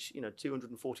page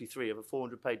 243 of a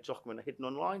 400-page document hidden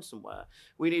online somewhere.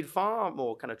 We need far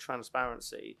more kind of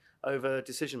transparency over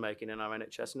decision making in our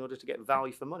NHS in order to get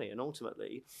value for money. And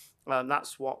ultimately,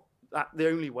 the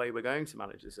only way we're going to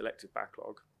manage this elective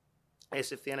backlog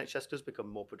is if the NHS does become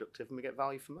more productive and we get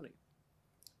value for money.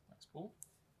 Thanks, Paul.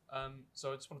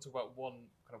 So I just want to talk about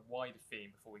one kind of wider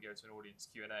theme before we go to an audience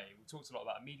Q&A. We talked a lot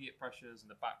about immediate pressures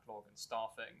and the backlog and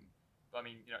staffing. But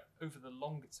over the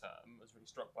longer term, I was really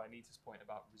struck by Anita's point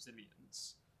about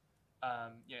resilience.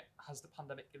 Has the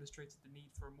pandemic illustrated the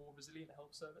need for a more resilient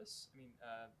health service?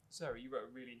 Sarah, you wrote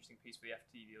a really interesting piece for the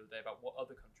FT the other day about what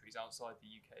other countries outside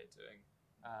the UK are doing.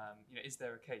 Is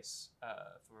there a case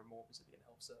for a more resilient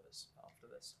health service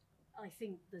after this? I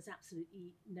think there's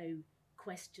absolutely no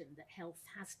question that health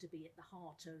has to be at the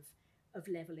heart of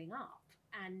levelling up.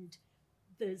 And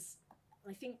there's,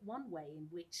 I think, one way in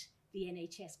which the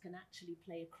NHS can actually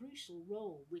play a crucial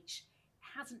role, which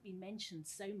hasn't been mentioned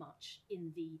so much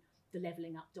in the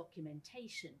levelling up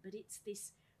documentation, but it's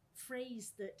this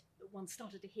phrase that one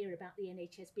started to hear about the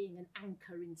NHS being an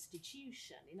anchor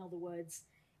institution. In other words,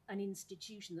 an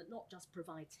institution that not just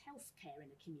provides healthcare in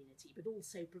a community, but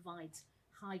also provides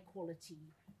high quality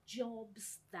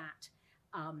jobs, that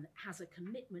has a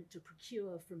commitment to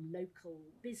procure from local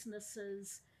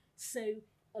businesses. So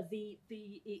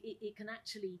it can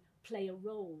actually play a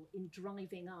role in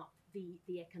driving up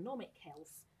the economic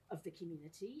health of the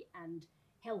community, and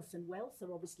health and wealth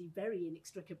are obviously very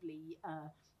inextricably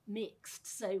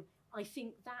mixed. So I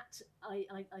think that's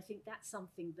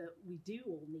something that we do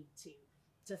all need to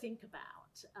think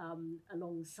about,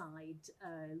 alongside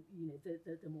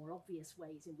the more obvious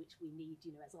ways in which we need,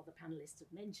 as other panelists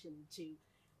have mentioned, to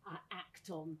act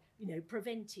on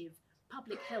preventive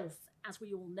public health. As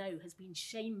we all know, has been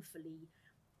shamefully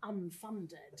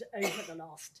unfunded over the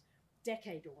last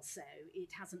decade or so. It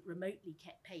hasn't remotely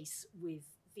kept pace with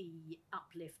the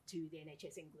uplift to the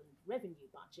NHS England revenue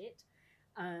budget,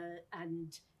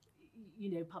 and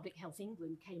Public Health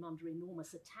England came under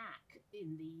enormous attack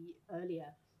in the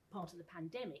earlier part of the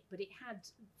pandemic, but it had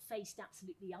faced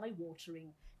absolutely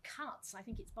eye-watering cuts. I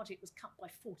think its budget was cut by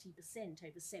 40%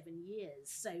 over 7 years.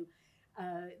 So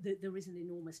there is an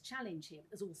enormous challenge here,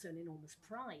 but there's also an enormous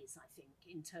prize, I think,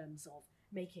 in terms of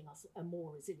making us a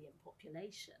more resilient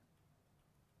population.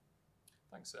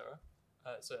 Thanks, Sarah.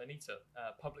 So Anita,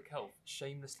 public health,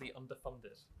 shamelessly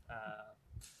underfunded.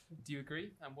 Do you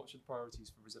agree? And what should priorities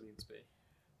for resilience be?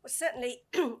 Well, certainly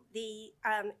the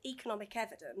economic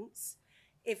evidence,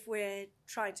 if we're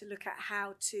trying to look at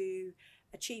how to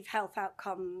achieve health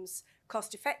outcomes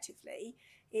cost effectively,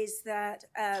 is that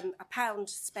 £1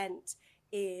 spent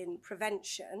in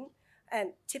prevention,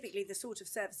 and typically the sort of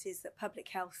services that Public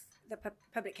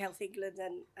Health England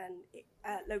and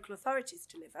local authorities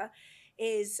deliver,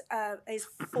 is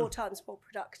 4 times more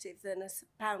productive than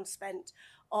 £1 spent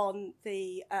on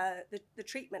the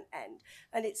treatment end.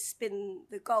 And it's been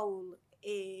the goal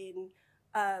in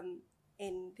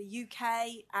the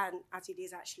UK, and as it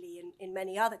is actually in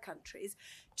many other countries,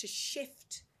 to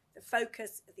shift the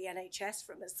focus of the NHS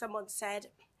from, as someone said,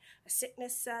 a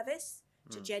sickness service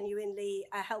to genuinely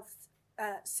a health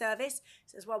service.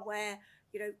 So there's one where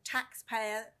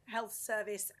taxpayer, health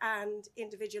service and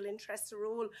individual interests are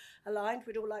all aligned.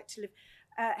 We'd all like to live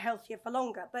healthier for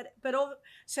longer.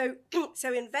 So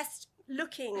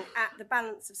looking at the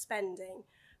balance of spending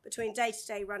between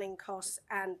day-to-day running costs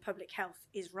and public health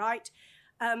is right.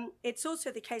 It's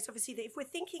also the case, obviously, that if we're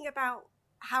thinking about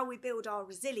how we build our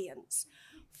resilience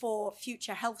for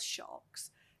future health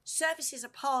shocks, services are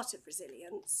part of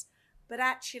resilience, but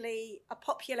actually a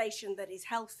population that is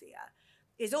healthier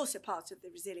is also part of the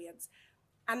resilience.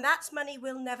 And that's money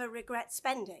we'll never regret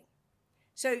spending.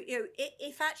 So,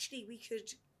 if actually we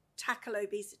could tackle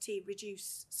obesity,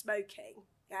 reduce smoking,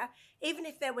 even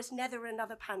if there was never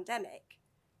another pandemic,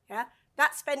 Yeah,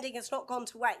 that spending has not gone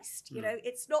to waste. You know,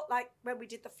 it's not like when we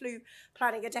did the flu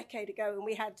planning a decade ago and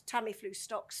we had Tamiflu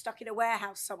stock stuck in a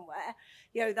warehouse somewhere,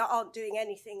 you know, that aren't doing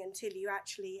anything until you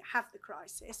actually have the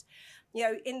crisis. You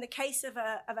know, in the case of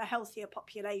a healthier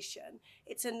population,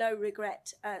 it's a no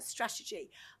regret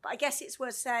strategy. But I guess it's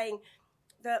worth saying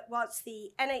that whilst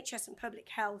the NHS and public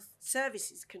health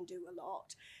services can do a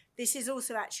lot, this is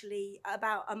also actually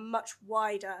about a much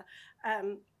wider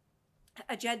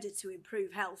agenda to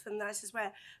improve health, and this is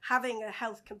where having a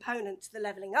health component to the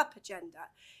levelling up agenda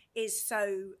is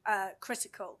so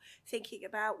critical. Thinking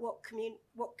about what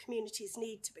communities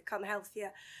need to become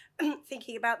healthier,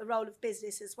 thinking about the role of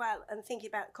business as well, and thinking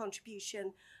about the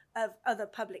contribution of other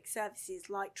public services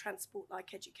like transport,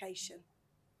 like education.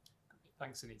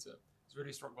 Thanks, Anita. I was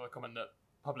really struck by the comment that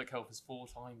public health is 4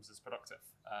 times as productive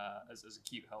as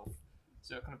acute health.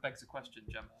 So it kind of begs a question,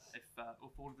 Gemma.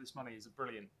 If all of this money is a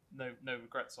brilliant, no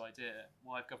regrets idea,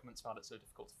 why have governments found it so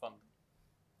difficult to fund?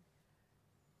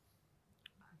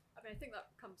 I mean, I think that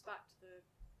comes back to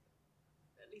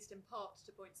at least in part,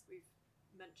 to points that we've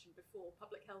mentioned before.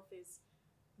 Public health is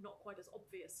not quite as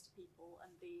obvious to people, and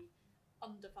the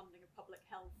underfunding of public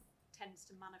health tends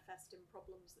to manifest in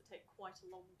problems that take quite a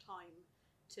long time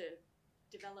to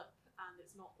develop, and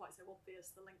it's not quite so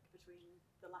obvious the link between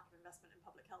the lack of investment in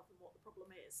public health and what the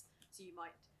problem is. So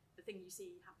the thing you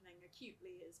see happening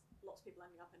acutely is lots of people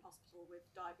ending up in hospital with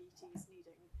diabetes,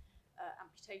 needing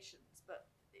amputations, but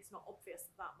it's not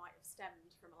obvious that might have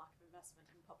stemmed from a lack of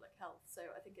investment in public health. So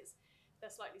I think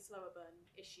they're slightly slower burn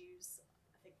issues.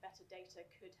 I think better data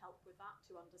could help with that,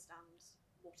 to understand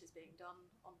what is being done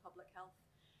on public health.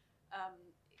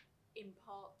 In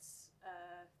parts,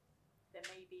 there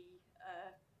may be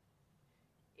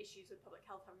issues with public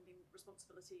health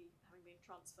responsibility having been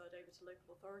transferred over to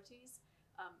local authorities.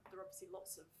 There are obviously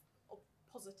lots of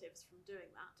positives from doing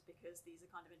that, because these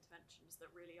are kind of interventions that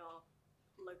really are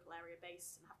local area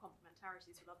based and have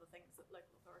complementarities with other things that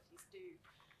local authorities do.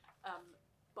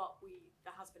 But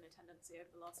there has been a tendency over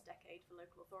the last decade for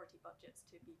local authority budgets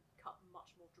to be cut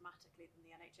much more dramatically than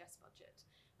the NHS budget.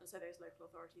 And so those local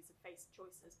authorities have faced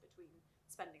choices between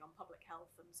spending on public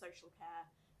health and social care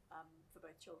for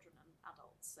both children and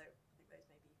adults. So I think those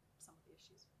may be some of the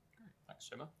issues. Great.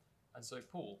 Thanks, Gemma. And so,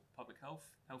 Paul, public health,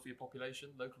 healthier population,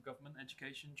 local government,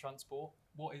 education, transport.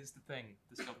 What is the thing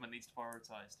this government needs to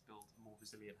prioritise to build a more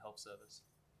resilient health service?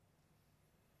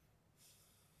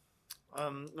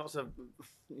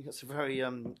 That's a very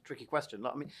tricky question.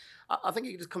 I mean, I think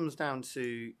it just comes down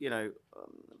to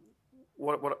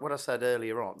what I said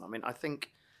earlier on. I mean, I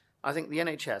think the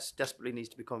NHS desperately needs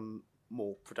to become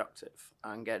more productive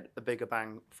and get a bigger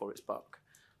bang for its buck.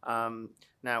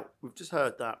 Now, we've just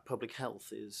heard that public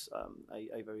health is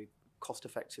a very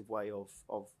cost-effective way of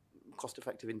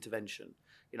cost-effective intervention.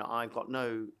 You know, I've got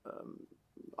no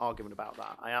argument about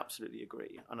that. I absolutely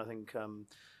agree, and I think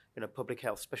public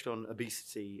health, especially on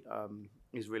obesity,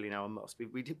 is really now a must.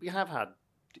 We have had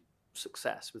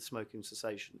success with smoking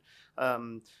cessation.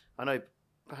 I know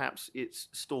perhaps it's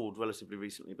stalled relatively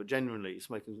recently, but generally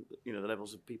smoking, the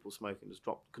levels of people smoking has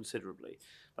dropped considerably.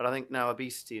 But I think now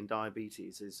obesity and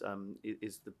diabetes is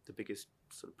the biggest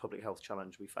sort of public health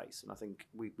challenge we face, and I think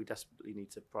we desperately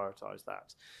need to prioritise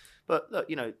that. But look,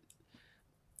 the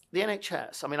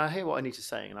NHS, I mean, I hear what Anita's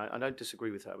saying, and I don't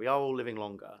disagree with her. We are all living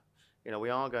longer. We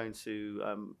are going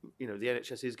to, the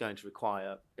NHS is going to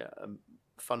require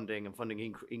funding and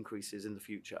funding increases in the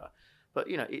future. But,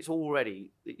 it's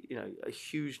already, a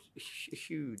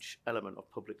huge element of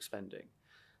public spending.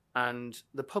 And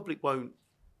the public won't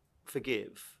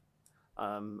forgive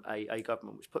a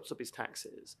government which puts up its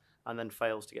taxes and then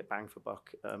fails to get bang for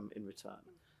buck in return.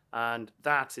 And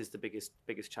that is the biggest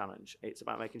challenge. It's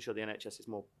about making sure the NHS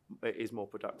is more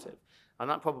productive, and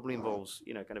that probably involves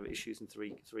kind of issues in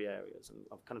three areas. And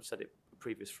I've kind of said it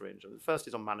previous fringe. The first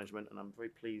is on management, and I'm very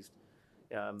pleased.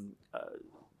 The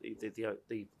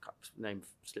name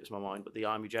slips my mind, but the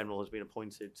Army General has been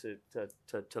appointed to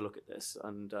look at this,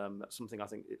 and that's something I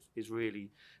think is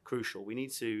really crucial. We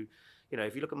need to.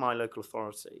 If you look at my local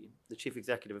authority, the Chief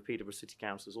Executive of Peterborough City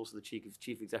Council is also the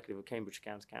Chief Executive of Cambridge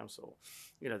County Council.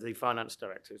 The Finance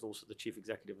Director is also the Chief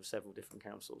Executive of several different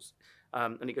councils.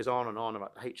 And it goes on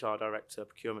about the HR Director,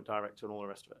 Procurement Director, and all the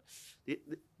rest of it.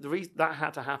 The reason that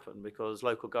had to happen because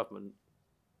local government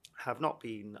have not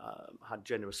been had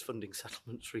generous funding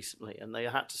settlements recently, and they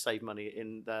had to save money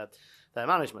in their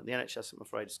management. The NHS, I'm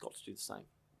afraid, has got to do the same.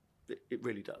 It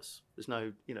really does. There's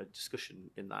no discussion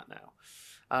in that now.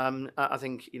 I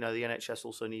think the NHS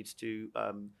also needs to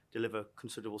deliver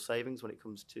considerable savings when it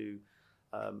comes to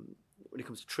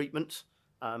treatment.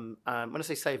 When I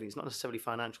say savings, not necessarily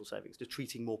financial savings, just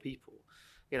treating more people.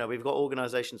 You know, we've got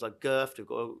organisations like GIRFT, we've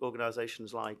got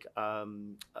organisations like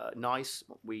NICE.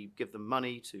 We give them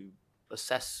money to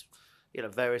assess, you know,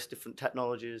 various different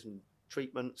technologies and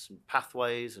treatments and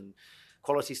pathways and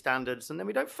quality standards, and then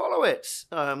we don't follow it.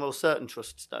 Well, certain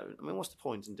trusts don't. I mean, what's the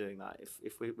point in doing that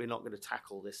if we're not going to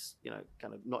tackle this, you know,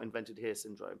 kind of not invented here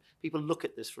syndrome? People look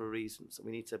at this for a reason, so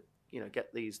we need to, you know,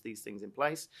 get these things in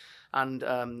place, and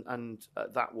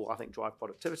that will, I think, drive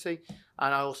productivity.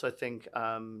 And I also think,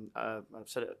 I've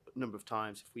said it a number of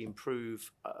times, if we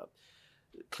improve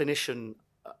clinician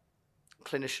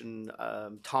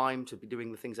time to be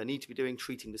doing the things they need to be doing,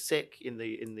 treating the sick, in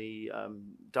the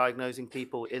diagnosing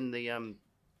people in the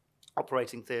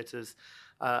operating theatres.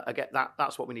 Again,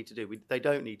 that's what we need to do. They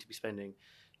don't need to be spending,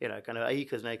 you know, kind of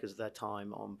acres and acres of their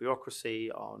time on bureaucracy,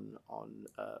 on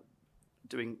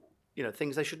doing, you know,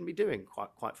 things they shouldn't be doing.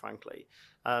 Quite frankly,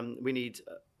 we need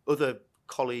other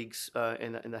colleagues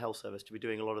in the health service to be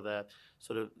doing a lot of their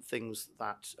sort of things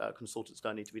that consultants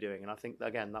don't need to be doing. And I think,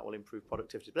 again, that will improve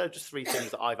productivity. But there are just 3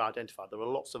 things that I've identified. There are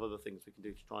lots of other things we can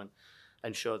do to try and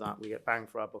ensure that we get bang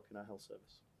for our buck in our health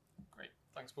service. Great,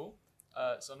 thanks, Paul.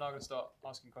 So I'm now going to start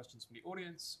asking questions from the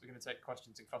audience. We're going to take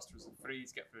questions in clusters of 3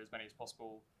 to get through as many as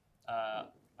possible.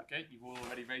 Okay, you've all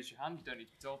already raised your hand. You don't need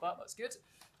to be told that. That's good.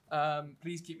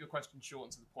 Please keep your questions short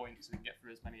and to the point so we can get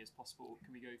through as many as possible.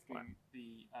 Can we go through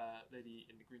the lady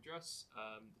in the green dress,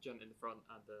 the gent in the front,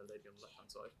 and the lady on the left-hand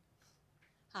side?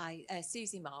 Hi,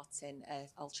 Susie Martin,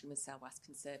 Altrincham and South West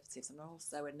Conservatives. I'm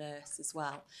also a nurse as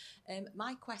well.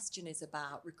 My question is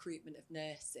about recruitment of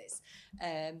nurses.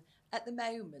 At the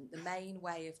moment, the main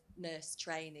way of nurse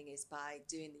training is by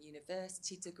doing the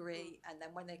university degree, and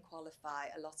then when they qualify,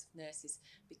 a lot of nurses,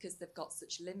 because they've got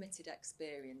such limited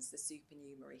experience, they're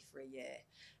supernumerary for a year.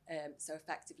 So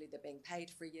effectively, they're being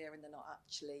paid for a year and they're not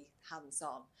actually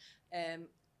hands-on.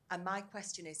 And my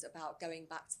question is about going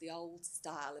back to the old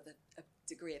style of a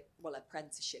degree,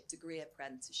 degree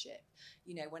apprenticeship.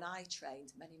 You know, when I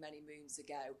trained many, many moons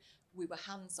ago, we were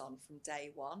hands-on from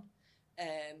day one.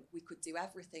 We could do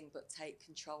everything but take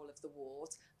control of the ward.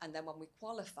 And then when we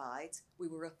qualified, we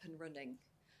were up and running.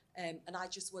 And I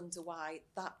just wonder why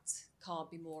that can't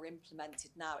be more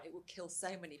implemented now. It would kill so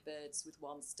many birds with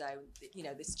one stone. You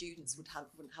know, the students wouldn't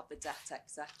have the debt,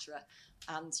 etc.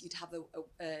 And you'd have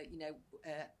a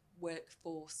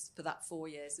workforce for that 4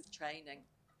 years of training.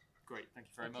 Great, thank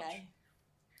you very much.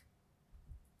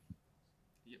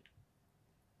 Yep.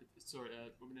 Sorry,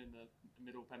 woman in the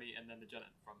middle, Penny, and then the gent in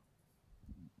the front.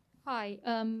 Hi,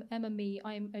 Emma Mee.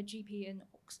 I'm a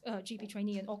GP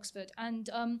trainee in Oxford, and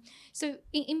so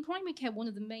in primary care, one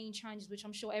of the main challenges, which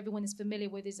I'm sure everyone is familiar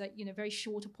with, is that, you know, very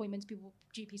short appointments.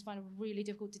 GPs find it really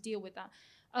difficult to deal with that.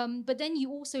 But then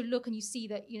you also look and you see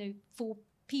that, you know, for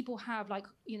people have, like,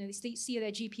 you know, they see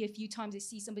their GP a few times, they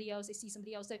see somebody else,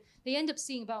 so they end up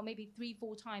seeing about maybe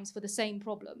 3-4 times for the same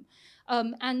problem,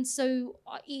 and so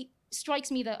it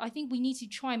strikes me that I think we need to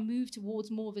try and move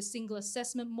towards more of a single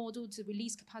assessment model to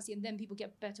release capacity, and then people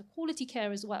get better quality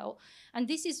care as well. And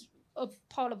this is a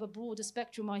part of a broader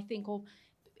spectrum, I think, of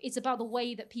it's about the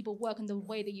way that people work and the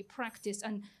way that you practice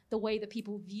and the way that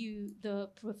people view the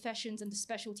professions and the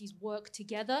specialties work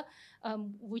together,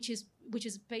 which is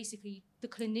basically the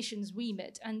clinician's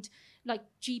remit. And like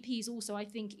GPs also, I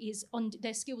think,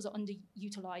 their skills are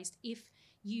underutilized. If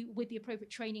you, with the appropriate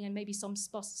training and maybe some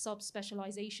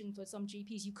sub-specialization for some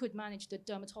GPs, you could manage the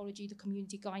dermatology, the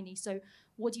community gynae. So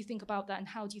what do you think about that, and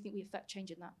how do you think we affect change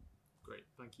in that? Great,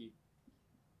 thank you.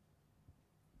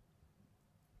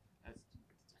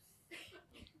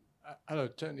 Hello,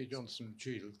 Tony Johnson,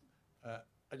 Cheadle.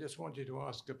 I just wanted to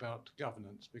ask about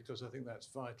governance, because I think that's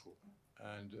vital,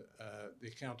 and the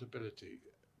accountability.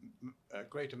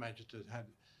 Greater Manchester had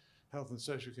Health and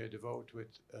Social Care devolved to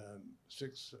it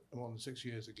more than 6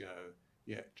 years ago,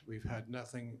 yet we've had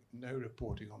nothing, no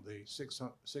reporting on the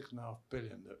 6.5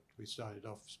 billion that we started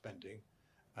off spending,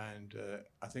 and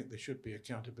I think there should be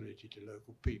accountability to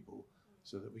local people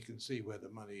so that we can see where the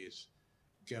money is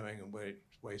going and where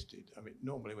it's wasted. I mean,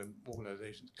 normally when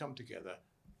organisations come together,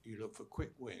 you look for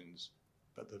quick wins,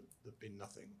 but there's been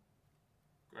nothing.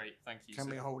 Great, thank you. Can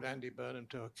we hold Andy Burnham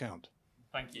to account?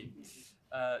 Thank you.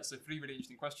 So 3 really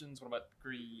interesting questions. What about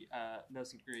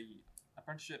nursing degree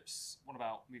apprenticeships? What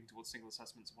about moving towards single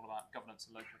assessments? And what about governance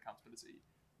and local accountability?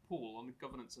 Paul, on the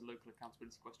governance and local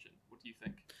accountability question, what do you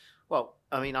think? Well,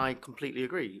 I mean, I completely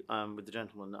agree with the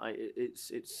gentleman.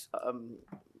 It's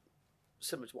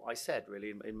similar to what I said,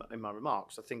 really, in my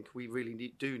remarks. I think we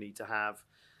really do need to have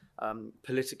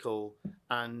political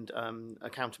and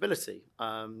accountability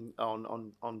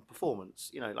on performance.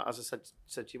 You know, like, as I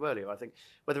said to you earlier, I think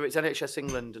whether it's NHS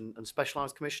England and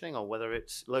specialised commissioning or whether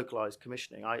it's localised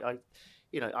commissioning,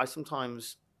 I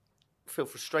sometimes feel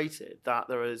frustrated that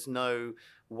there is no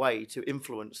way to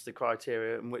influence the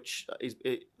criteria in which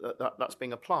that's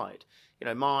being applied.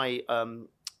 My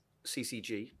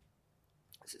CCG,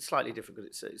 it's slightly different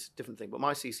because it's a different thing, but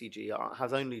my CCG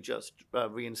has only just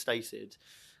reinstated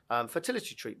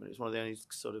fertility treatment. It's one of the only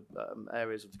sort of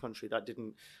areas of the country that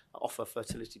didn't offer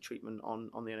fertility treatment on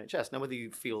the NHS. Now, whether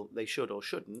you feel they should or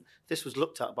shouldn't, this was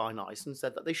looked at by NICE and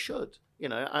said that they should,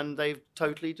 and they've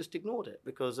totally just ignored it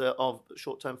because of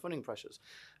short-term funding pressures.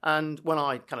 And when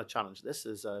I kind of challenged this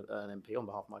as an MP on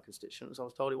behalf of my constituents, I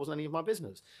was told it wasn't any of my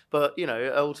business. But,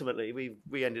 ultimately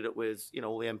we ended up with,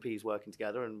 all the MPs working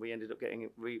together, and we ended up getting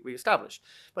it re-established.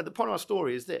 But the point of our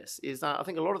story is that I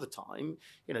think a lot of the time,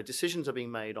 decisions are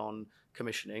being made on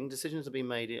commissioning, decisions are being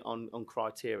made on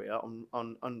criteria,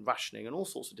 on rationing and all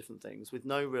sorts of different things with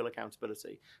no real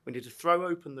accountability. We need to throw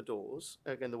open the doors,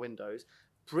 again the windows,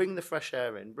 bring the fresh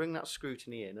air in, bring that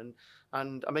scrutiny in,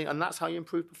 and that's how you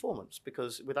improve performance,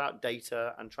 because without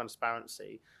data and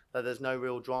transparency, there's no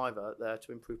real driver there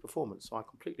to improve performance. So I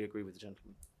completely agree with the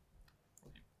gentleman.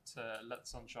 To let the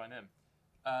sunshine in.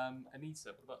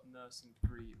 Anita, what about nursing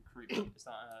degree recruitment? Is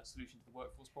that a solution to the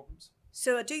workforce problems?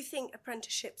 So I do think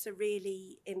apprenticeships are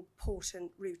really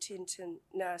important route into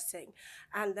nursing,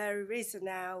 and there is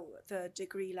now the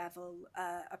degree level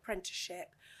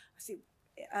apprenticeship. I think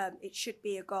it should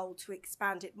be a goal to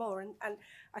expand it more, and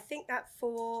I think that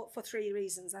for three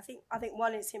reasons. I think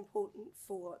one, it's important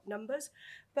for numbers,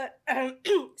 but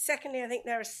secondly, I think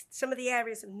there are some of the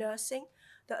areas of nursing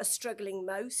that are struggling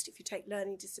most. If you take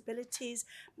learning disabilities,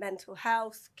 mental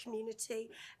health, community,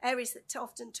 areas that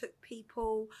often took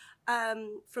people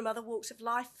from other walks of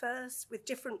life first, with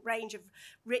different range of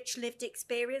rich lived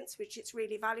experience, which it's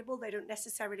really valuable. They don't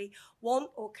necessarily want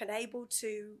or can able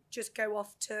to just go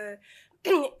off to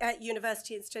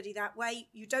university and study that way.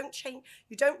 You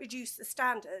don't reduce the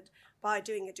standard by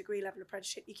doing a degree level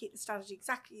apprenticeship. You keep the standard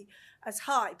exactly as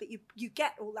high, but you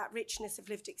get all that richness of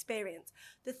lived experience.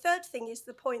 The third thing is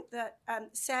the point that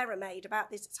Sarah made about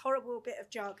this horrible bit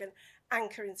of jargon,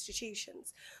 anchor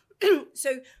institutions.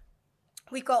 So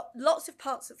we've got lots of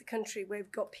parts of the country where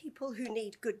we've got people who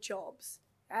need good jobs,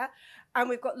 yeah? And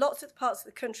we've got lots of parts of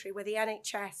the country where the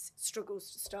NHS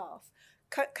struggles to staff.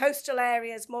 Coastal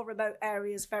areas, more remote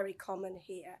areas, very common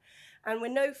here. And we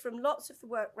know from lots of the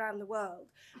work around the world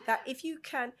that if you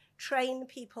can train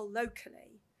people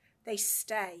locally, they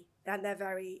stay and they're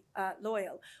very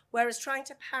loyal. Whereas trying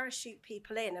to parachute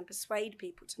people in and persuade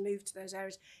people to move to those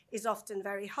areas is often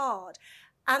very hard.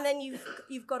 And then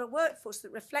you've got a workforce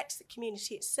that reflects the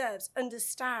community it serves,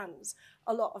 understands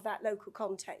a lot of that local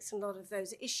context and a lot of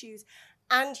those issues,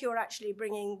 and you're actually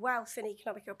bringing wealth and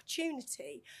economic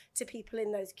opportunity to people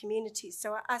in those communities.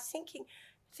 So I was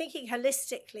thinking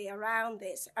holistically around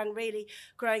this and really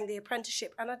growing the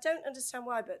apprenticeship. And I don't understand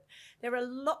why, but there are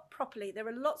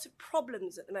lots of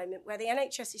problems at the moment where the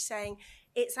NHS is saying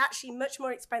it's actually much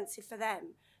more expensive for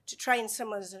them to train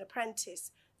someone as an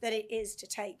apprentice than it is to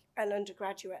take an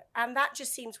undergraduate. And that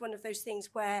just seems one of those things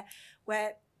where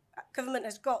government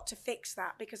has got to fix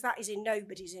that, because that is in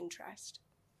nobody's interest.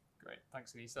 Great,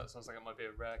 thanks, Anita. That sounds like it might be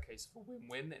a rare case of a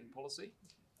win-win in policy.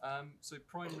 So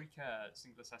primary care,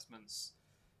 single assessments,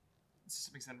 to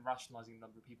some extent rationalising the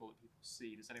number of people that people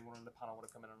see. Does anyone on the panel want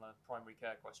to come in on a primary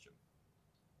care question?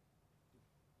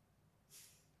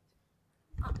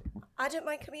 I don't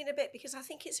mind coming in a bit, because I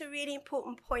think it's a really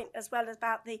important point as well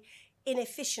about the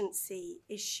inefficiency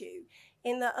issue,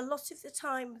 in that a lot of the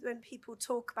time when people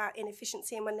talk about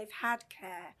inefficiency and when they've had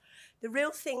care, the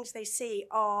real things they see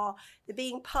are the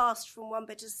being passed from one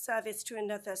bit of service to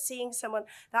another, seeing someone,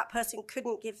 that person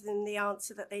couldn't give them the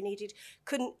answer that they needed,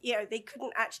 they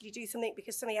couldn't actually do something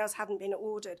because something else hadn't been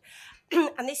ordered.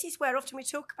 And this is where often we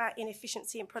talk about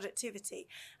inefficiency and productivity,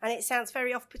 and it sounds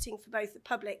very off-putting for both the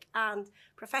public and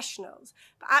professionals,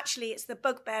 but actually it's the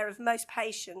bugbear of most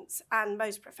patients and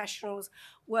most professionals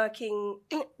working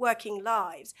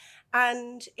lives.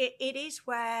 And it is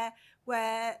where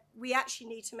we actually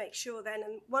need to make sure then,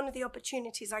 and one of the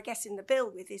opportunities, I guess, in the bill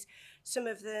with is some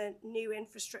of the new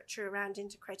infrastructure around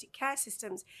integrated care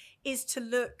systems, is to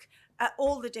look at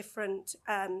all the different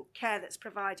care that's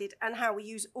provided and how we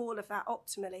use all of that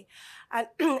optimally.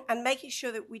 And making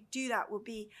sure that we do that will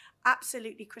be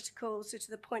absolutely critical, so to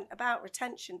the point about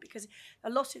retention, because a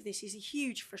lot of this is a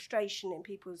huge frustration in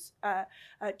people's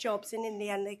jobs, and in the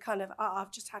end they kind of,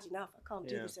 I've just had enough, I can't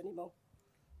do this anymore.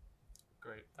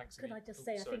 Great, thanks. Could I just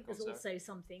say, I think there's also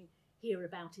something here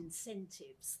about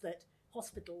incentives, that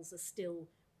hospitals are still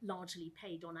largely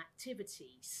paid on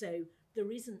activity, so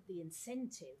there isn't the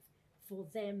incentive for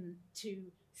them to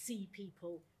see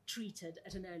people treated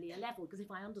at an earlier level. Because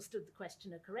if I understood the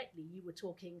questioner correctly, you were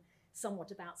talking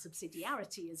somewhat about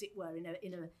subsidiarity, as it were,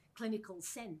 in a clinical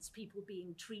sense, people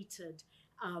being treated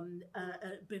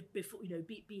before,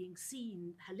 being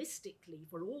seen holistically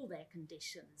for all their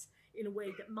conditions in a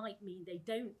way that might mean they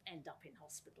don't end up in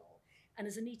hospital. And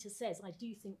as Anita says, I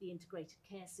do think the integrated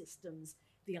care systems,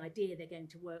 the idea they're going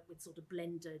to work with sort of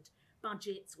blended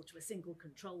budgets or to a single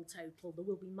control total, there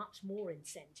will be much more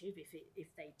incentive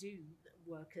if they do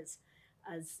work as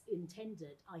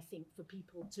intended, I think, for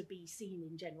people to be seen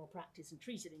in general practice and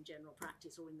treated in general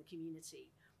practice or in the community,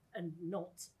 and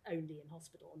not only in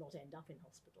hospital, or not end up in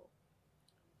hospital.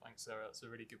 Thanks, Sarah. That's a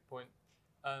really good point.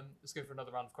 Let's go for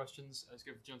another round of questions. Let's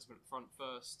go for the gentleman at the front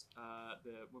first,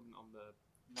 the woman on the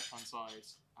left-hand side,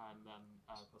 and then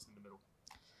the person in the middle.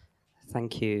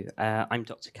 Thank you. I'm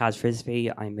Dr. Kaz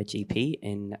Rizvi. I'm a GP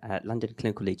in London,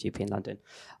 clinical lead GP in London.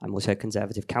 I'm also a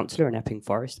Conservative counsellor in Epping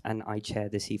Forest, and I chair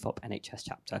the CFOP NHS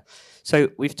chapter. So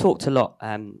we've talked a lot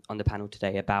on the panel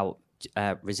today about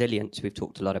resilience. We've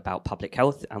talked a lot about public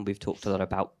health, and we've talked a lot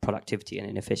about productivity and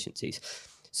inefficiencies.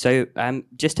 So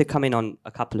just to come in on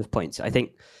a couple of points, I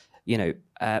think,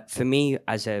 for me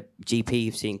as a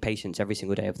GP seeing patients every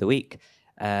single day of the week,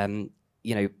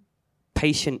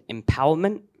 patient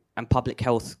empowerment and public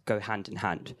health go hand in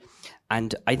hand.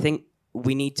 And I think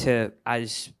we need to,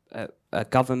 as a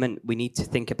government, we need to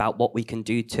think about what we can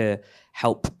do to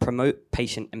help promote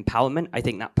patient empowerment. I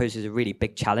think that poses a really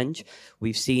big challenge.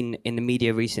 We've seen in the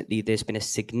media recently, there's been a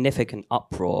significant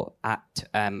uproar at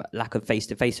lack of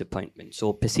face-to-face appointments,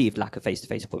 or perceived lack of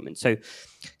face-to-face appointments. So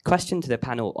question to the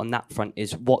panel on that front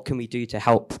is, what can we do to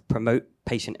help promote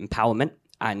patient empowerment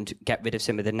and get rid of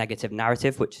some of the negative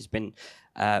narrative, which has been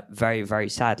very, very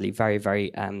sadly, very,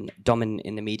 very dominant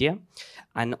in the media?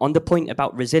 And on the point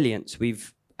about resilience,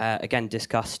 we've again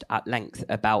discussed at length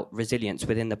about resilience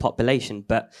within the population,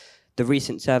 but the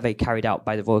recent survey carried out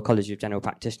by the Royal College of General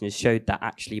Practitioners showed that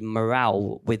actually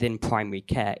morale within primary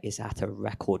care is at a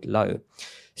record low.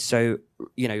 So,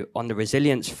 on the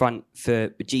resilience front for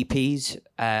GPs,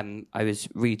 I was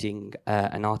reading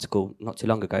an article not too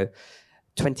long ago.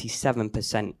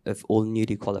 27% of all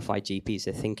newly qualified GPs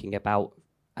are thinking about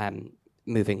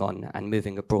moving on and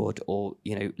moving abroad, or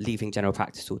leaving general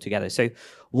practice altogether. So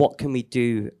what can we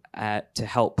do to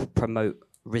help promote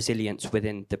resilience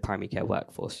within the primary care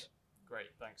workforce? Great,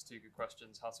 thanks. Two good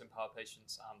questions: how to empower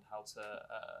patients and how to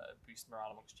boost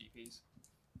morale amongst GPs.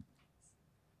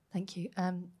 Thank you.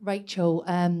 Rachel,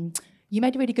 you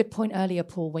made a really good point earlier,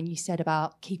 Paul, when you said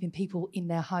about keeping people in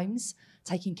their homes,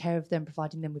 taking care of them,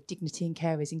 providing them with dignity and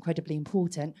care is incredibly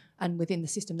important, and within the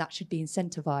system that should be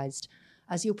incentivised.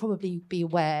 As you'll probably be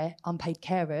aware, unpaid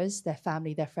carers, their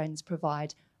family, their friends,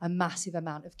 provide a massive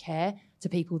amount of care to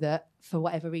people that, for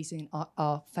whatever reason,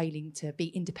 are failing to be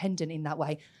independent in that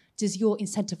way. Does your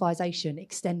incentivisation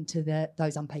extend to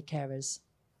those unpaid carers?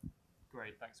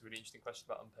 Great, thanks. A really interesting question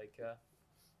about unpaid care.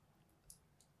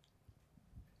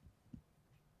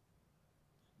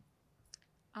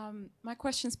 My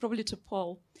question is probably to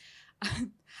Paul.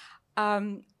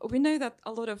 We know that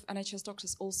a lot of NHS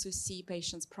doctors also see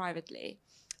patients privately.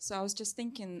 So I was just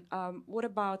thinking, what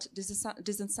about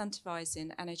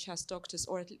disincentivizing NHS doctors,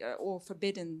 or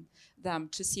forbidding them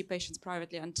to see patients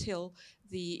privately until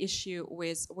the issue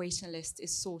with waiting list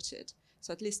is sorted?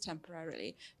 So at least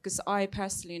temporarily, because I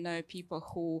personally know people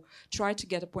who tried to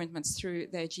get appointments through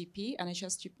their GP,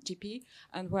 NHS GP,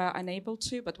 and were unable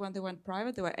to, but when they went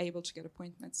private, they were able to get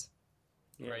appointments.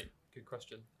 Great, good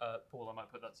question. Paul, I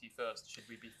might put that to you first. Should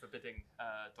we be forbidding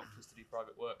doctors to do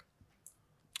private work?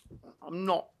 I'm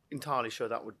not entirely sure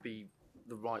that would be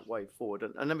the right way forward.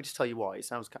 And let me just tell you why. It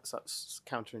sounds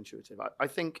counterintuitive. I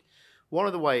think one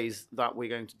of the ways that we're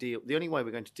going to the only way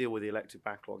we're going to deal with the elective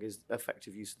backlog is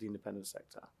effective use of the independent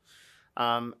sector.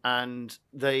 And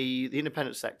the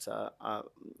independent sector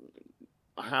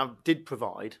did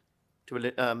provide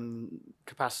to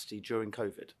capacity during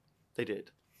COVID. They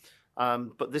did.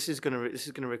 But this is going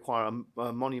to require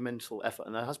a monumental effort,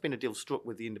 and there has been a deal struck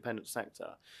with the independent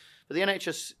sector. But the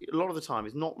NHS, a lot of the time,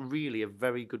 is not really a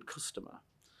very good customer.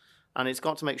 And it's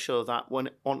got to make sure that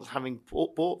once having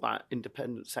bought that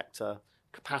independent sector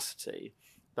capacity,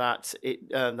 that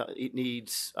it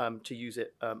needs to use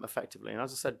it effectively. And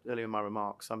as I said earlier in my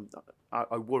remarks,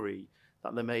 I worry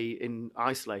that there may, in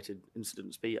isolated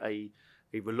incidents, be a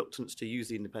reluctance to use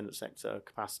the independent sector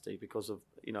capacity because of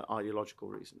ideological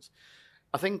reasons.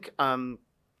 I think a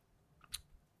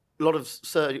lot of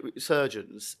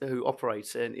surgeons who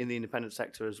operate in the independent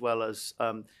sector, as well as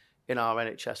in our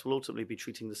NHS, will ultimately be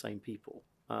treating the same people.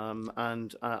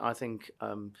 and I think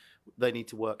they need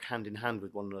to work hand in hand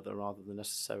with one another rather than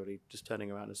necessarily just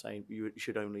turning around and saying you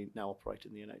should only now operate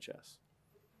in the NHS.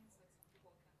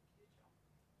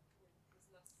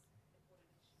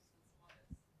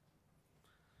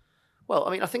 Well,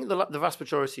 I mean, I think the vast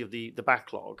majority of the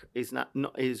backlog is not,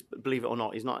 believe it or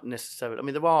not, is not necessarily. I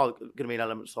mean, there are going to be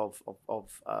elements of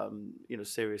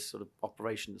serious sort of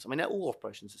operations. I mean, all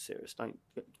operations are serious.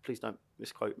 Please don't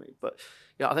misquote me. But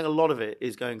yeah, I think a lot of it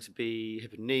is going to be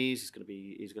hip and knees. It's going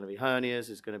to be hernias.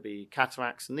 It's going to be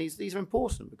cataracts, and these are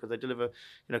important because they deliver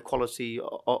quality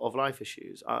of life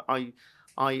issues.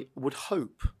 I would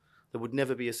hope there would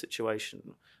never be a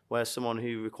situation where someone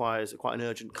who requires quite an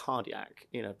urgent cardiac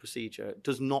procedure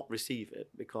does not receive it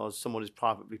because someone is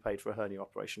privately paid for a hernia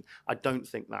operation. I don't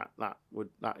think that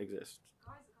exists.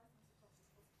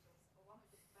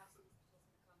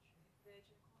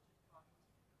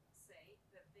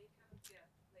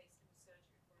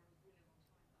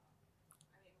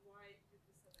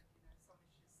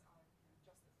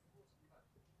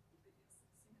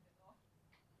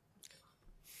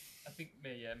 I think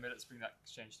let's bring that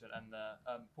exchange to an end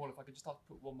there. Paul, if I could just put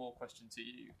one more question to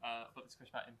you about this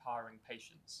question about empowering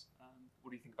patients.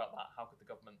 What do you think about that? How could the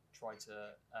government try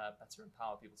to better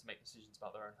empower people to make decisions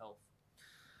about their own health?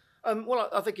 Well,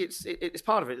 I think it's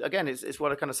part of it. Again, it's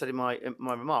what I kind of said in my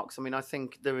remarks. I mean, I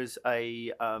think there is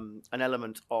an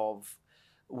element of,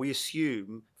 we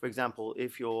assume, for example,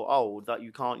 if you're old, that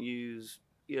you can't use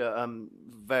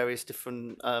various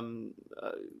different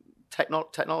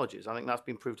technologies. I think that's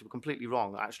been proved to be completely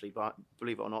wrong, actually, but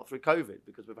believe it or not, through COVID,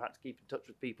 because we've had to keep in touch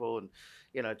with people and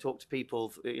talk to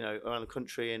people around the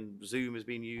country, and Zoom has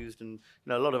been used, and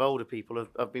a lot of older people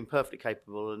have been perfectly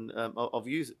capable of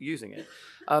using it.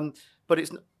 But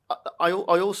it's. I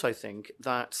also think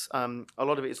that a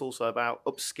lot of it is also about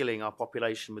upskilling our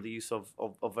population with the use of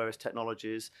various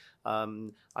technologies.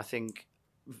 I think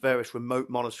various remote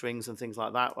monitorings and things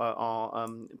like that are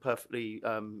perfectly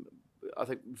I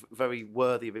think very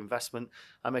worthy of investment,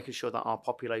 and making sure that our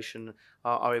population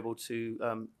are able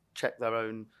to check their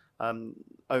own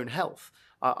health.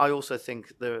 I also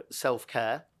think the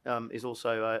self-care is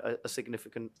also a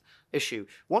significant issue.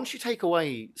 Once you take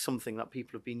away something that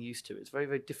people have been used to, it's very,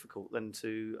 very difficult then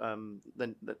to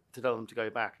tell them to go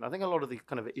back. And I think a lot of the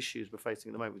kind of issues we're facing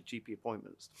at the moment with GP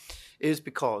appointments is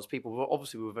because people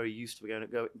were very used to being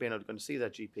able to go and see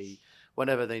their GP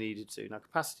whenever they needed to. Now,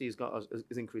 capacity has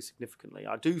increased significantly.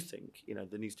 I do think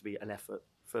there needs to be an effort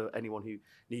for anyone who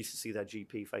needs to see their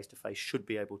GP face to face should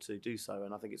be able to do so,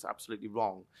 and I think it's absolutely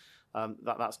wrong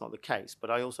that's not the case. But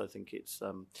I also think it's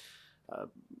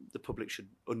the public should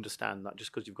understand that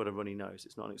just because you've got a runny nose,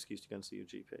 it's not an excuse to go and see your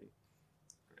GP.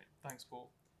 Great, thanks,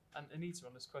 Paul. And Anita,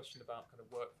 on this question about kind of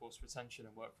workforce retention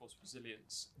and workforce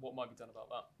resilience, what might be done about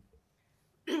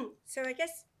that? So I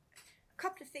guess a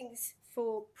couple of things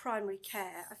for primary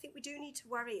care. I think we do need to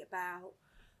worry about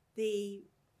the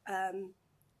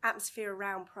atmosphere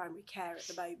around primary care at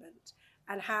the moment,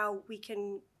 and how we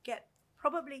can get,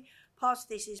 probably part of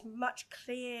this is much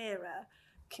clearer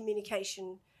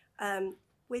communication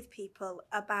with people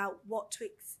about what to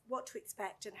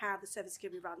expect and how the service is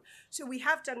going to be run. So we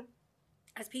have done,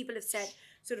 as people have said,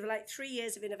 sort of like 3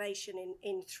 years of innovation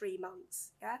in 3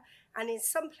 months. Yeah, and in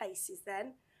some places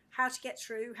then, how to get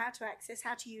through, how to access,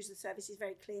 how to use the service is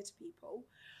very clear to people.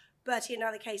 But in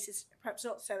other cases, perhaps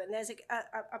not so. And there's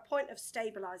a point of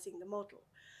stabilising the model.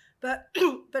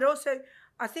 But also,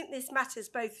 I think this matters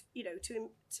both,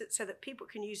 so that people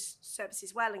can use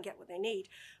services well and get what they need,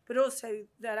 but also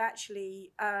that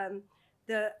actually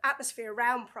the atmosphere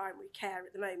around primary care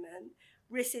at the moment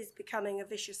risks becoming a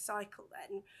vicious cycle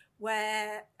then,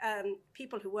 where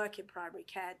people who work in primary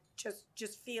care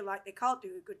just feel like they can't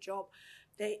do a good job.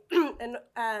 That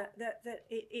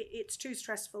it's too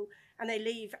stressful, and they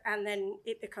leave, and then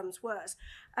it becomes worse.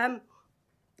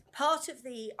 Part of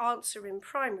the answer in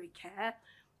primary care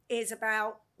is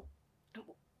about,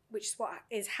 which is what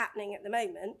is happening at the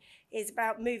moment, is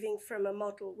about moving from a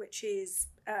model which is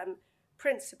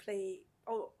principally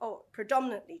or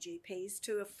predominantly GPs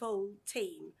to a full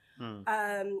team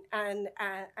and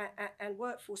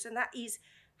workforce, and that is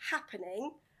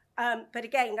happening. But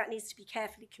again, that needs to be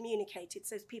carefully communicated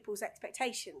so people's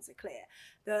expectations are clear,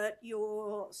 that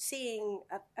you're seeing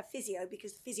a physio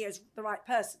because the physio is the right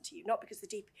person to you, not because the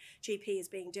GP is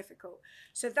being difficult.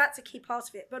 So that's a key part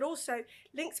of it, but also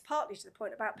links partly to the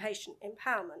point about patient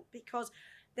empowerment, because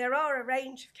there are a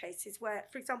range of cases where,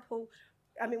 for example,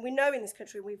 I mean, we know in this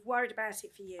country, we've worried about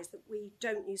it for years, that we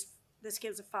don't use the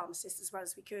skills of pharmacists as well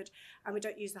as we could, and we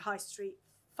don't use the high street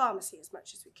pharmacy as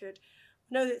much as we could.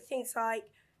 We know that things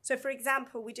like So, for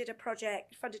example, we funded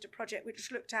a project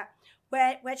which looked at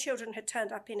where children had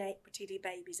turned up particularly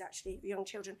babies, actually, young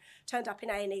children, turned up in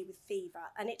A&E with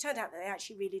fever. And it turned out that they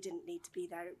actually really didn't need to be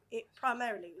there.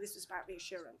 Primarily, this was about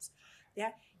reassurance.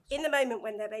 Yeah. In the moment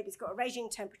when their baby's got a raging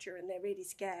temperature and they're really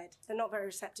scared, they're not very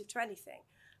receptive to anything.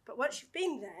 But once you've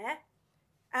been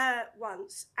there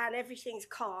once and everything's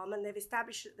calm and they've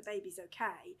established that the baby's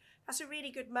okay, that's a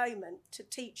really good moment to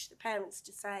teach the parents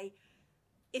to say,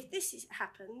 if this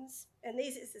happens, and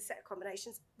these is the set of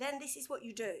combinations, then this is what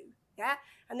you do, yeah?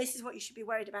 And this is what you should be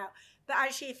worried about. But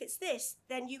actually, if it's this,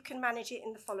 then you can manage it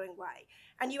in the following way.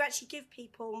 And you actually give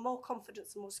people more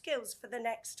confidence and more skills for the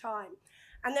next time.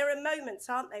 And there are moments,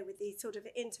 aren't there, with these sort of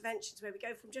interventions where we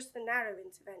go from just the narrow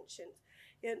interventions,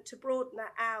 you know, to broaden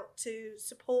that out to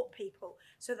support people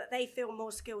so that they feel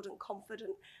more skilled and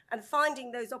confident, and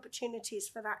finding those opportunities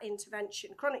for that intervention.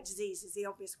 Chronic disease is the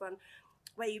obvious one,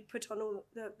 where you put on all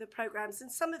the programmes,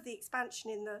 and some of the expansion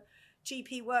in the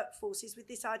GP workforce is with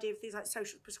this idea of things like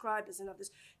social prescribers and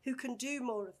others who can do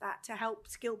more of that to help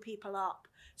skill people up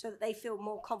so that they feel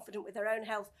more confident with their own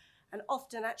health and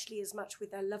often actually as much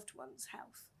with their loved one's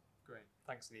health. Great,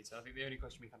 thanks Anita. I think the only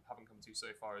question we haven't come to so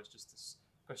far is just this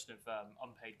question of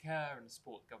unpaid care and the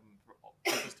support the government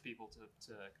offers to people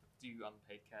to do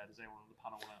unpaid care. Does anyone on the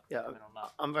panel want to come in on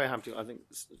that? I'm very happy to. I think,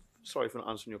 sorry for not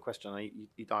answering your question.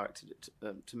 You directed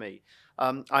it to me.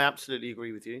 I absolutely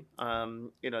agree with you.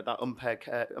 You know, that unpaid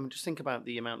care, I mean, just think about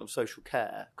the amount of social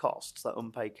care costs that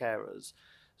unpaid carers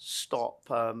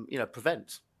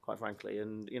prevent, quite frankly,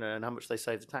 and, you know, and how much they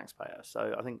save the taxpayer.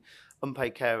 So I think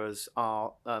unpaid carers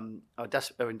are in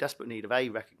desperate need of A,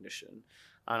 recognition,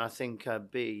 and I think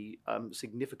B,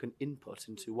 significant input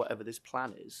into whatever this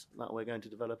plan is that we're going to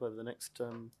develop over the next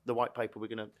the white paper we're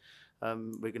going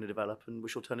to develop, and we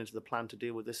shall turn into the plan to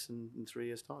deal with this in 3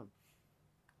 years' time.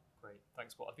 Great,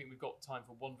 thanks, Paul. I think we've got time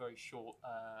for one very short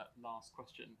last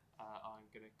question. I'm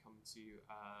going to come to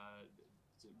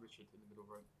Richard in the middle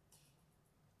row.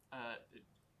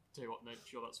 Tell you what, no,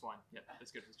 sure, that's fine. Yeah,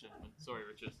 let's go to this gentleman. Sorry,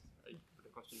 Richard, for the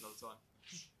question another time.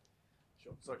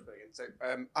 Sure. Sorry for that again. So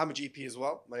I'm a GP as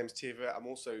well. My name is Tiva. I'm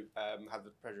also have the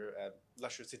pleasure,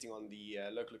 luxury of sitting on the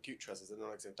local acute trust as a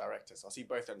non-executive director. So I see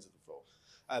both ends of the floor.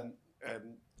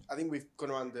 I think we've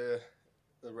gone around the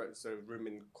sort of room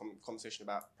in conversation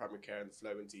about primary care and the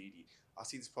flow into ED. I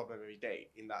see this problem every day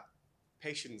in that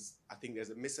patients, I think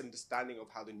there's a misunderstanding of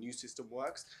how the new system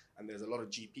works, and there's a lot of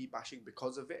GP bashing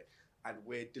because of it. And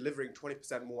we're delivering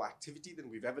 20% more activity than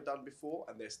we've ever done before,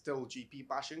 and there's still GP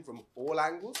bashing from all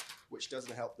angles, which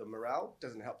doesn't help the morale,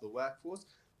 doesn't help the workforce.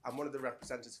 I'm one of the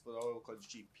representatives for the Royal College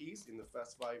GPs in the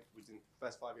first 5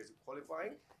 years of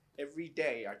qualifying. Every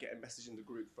day I get a message in the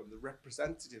group from the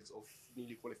representatives of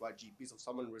newly qualified GPs of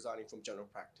someone resigning from general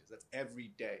practice. That's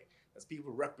every day. That's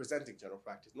people representing general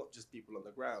practice, not just people on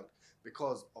the ground,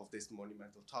 because of this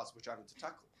monumental task which I'm having to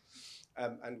tackle.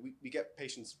 And we get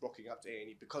patients rocking up to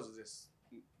A&E because of this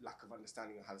lack of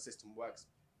understanding of how the system works.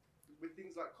 With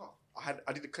things like cough,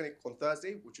 I did a clinic on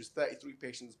Thursday, which was 33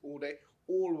 patients all day.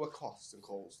 All were coughs and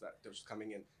colds that was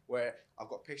coming in. Where I've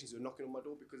got patients who are knocking on my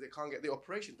door because they can't get the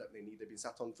operation that they need. They've been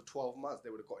sat on for 12 months. They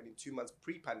would have gotten in 2 months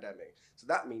pre-pandemic. So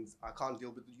that means I can't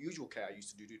deal with the usual care I used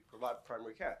to do to provide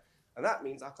primary care. And that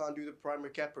means I can't do the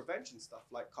primary care prevention stuff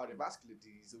like cardiovascular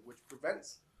disease, which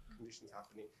prevents conditions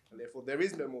happening, and therefore there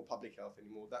is no more public health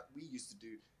anymore that we used to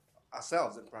do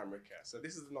ourselves in primary care. So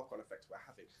this is the knock-on effects we're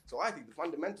having. So I think the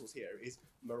fundamentals here is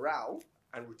morale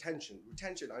and retention.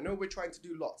 Retention, I know we're trying to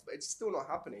do lots, but it's still not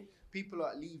happening. People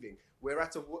are leaving. We've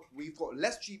got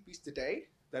less GPs today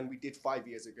than we did 5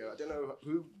 years ago. I don't know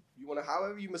who you want to,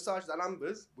 however you massage the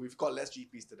numbers, we've got less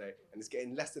GPs today, and it's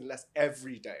getting less and less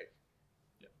every day.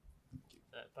 Yeah,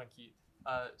 thank you.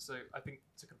 So I think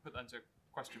to kind of put that into a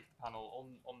question for the panel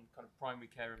on kind of primary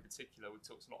care in particular, we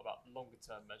talked a lot about longer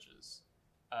term measures.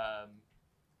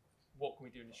 What can we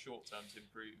do in the short term to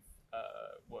improve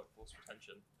workforce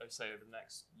retention, say over the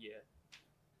next year?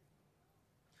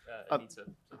 Anita,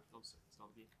 also start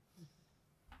with you.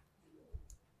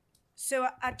 So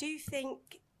I do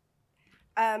think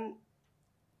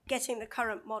getting the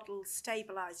current model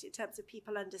stabilised in terms of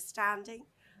people understanding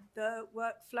the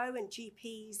workflow and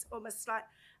GPs almost like,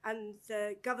 and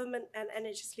the government and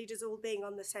NHS leaders all being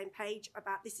on the same page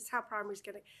about this is how primary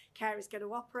care is going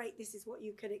to operate, this is what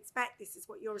you can expect, this is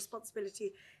what your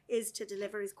responsibility is to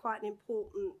deliver, is quite an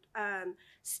important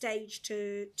stage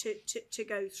to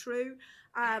go through.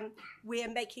 We are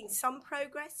making some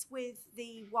progress with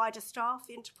the wider staff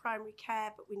into primary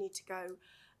care, but we need to go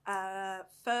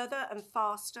further and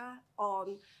faster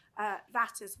on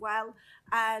that as well,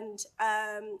 and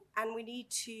we need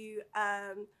to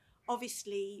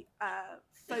obviously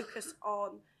focus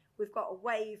on, we've got a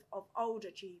wave of older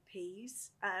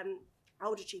GPs.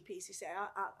 You say,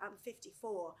 I'm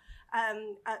 54.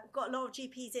 Got a lot of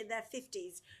GPs in their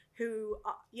 50s who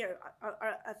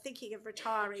are thinking of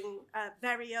retiring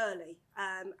very early.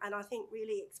 And I think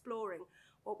really exploring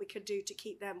what we could do to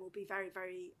keep them will be very,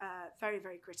 very,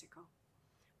 very critical.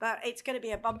 But it's going to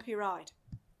be a bumpy ride.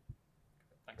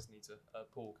 Thanks, Anita.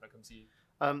 Paul, can I come to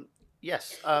you?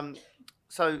 Yes.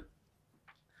 So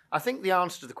I think the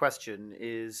answer to the question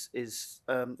is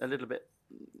a little bit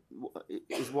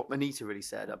is what Anita really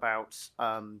said about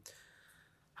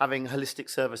having holistic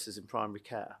services in primary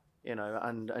care,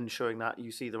 and ensuring that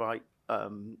you see the right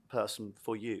person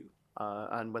for you,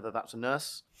 and whether that's a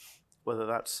nurse, whether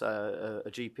that's a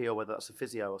GP, or whether that's a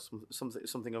physio or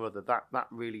something or other, that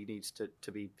really needs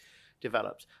to be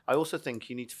developed. I also think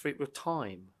you need to free up your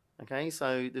time. Okay,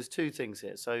 so there's two things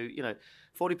here. So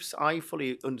 40%. I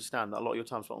fully understand that a lot of your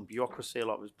time spent on bureaucracy. A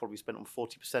lot of it's probably spent on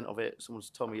 40% of it.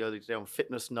 Someone's told me earlier today on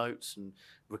fitness notes and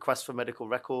requests for medical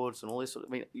records and all this.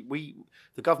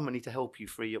 The government need to help you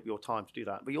free up your time to do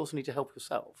that, but you also need to help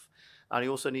yourself, and you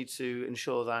also need to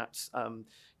ensure that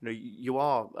you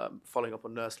are following up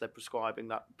on nurse-led prescribing.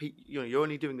 That you're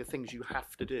only doing the things you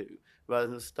have to do rather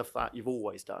than the stuff that you've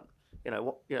always done.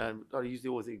 I use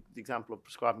the example of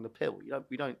prescribing the pill.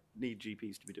 We don't need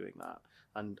GPs to be doing that,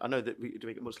 and I know that we're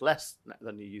doing it much less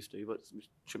than you used to, but we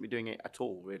shouldn't be doing it at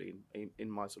all, really,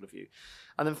 in my sort of view.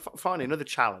 And then finally, another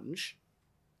challenge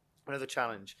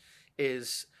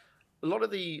is a lot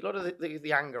of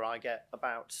the anger I get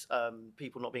about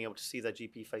people not being able to see their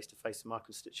GP face to face in my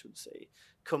constituency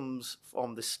comes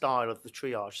from the style of the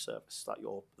triage service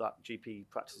that GP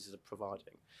practices are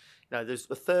providing. There's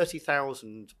a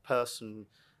 30,000 person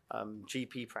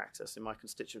GP practice in my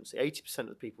constituency. 80% of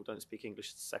the people don't speak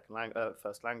English as a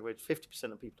first language.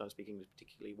 50% of people don't speak English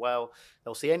particularly well.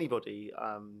 They'll see anybody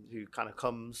who kind of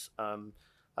comes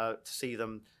to see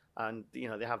them, and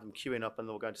they have them queuing up and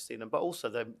they'll go to see them. But also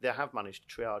they have managed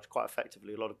to triage quite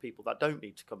effectively a lot of people that don't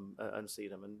need to come and see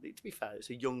them. And to be fair, it's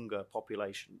a younger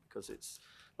population because it's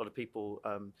a lot of people,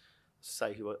 who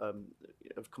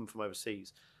have come from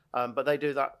overseas. But they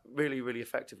do that really, really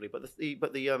effectively. But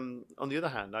on the other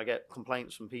hand, I get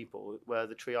complaints from people where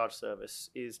the triage service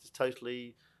is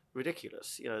totally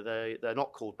ridiculous. They're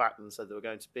not called back and said they were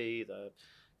going to be. They're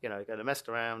going to mess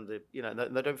around. They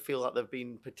don't feel like they've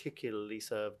been particularly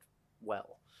served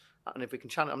well. And if we can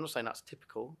challenge, I'm not saying that's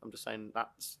typical. I'm just saying that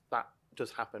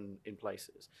does happen in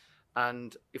places.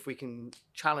 And if we can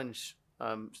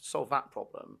solve that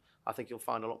problem, I think you'll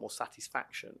find a lot more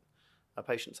satisfaction.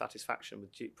 Patient satisfaction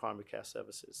with primary care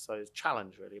services. So it's a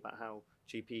challenge really about how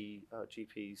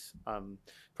GPs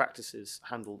practices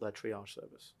handle their triage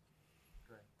service.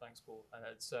 Great, thanks, Paul. And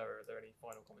Sarah, are there any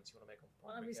final comments you want to make on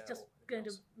primary care? I was just going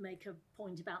to make a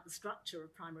point about the structure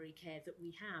of primary care that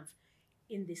we have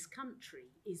in this country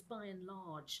is by and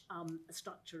large a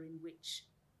structure in which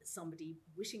somebody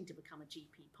wishing to become a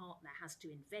GP partner has to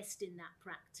invest in that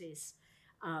practice,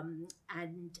 and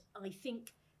I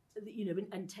think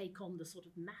and take on the sort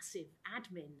of massive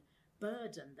admin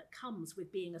burden that comes with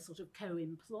being a sort of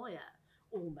co-employer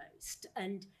almost.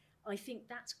 And I think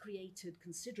that's created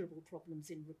considerable problems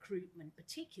in recruitment,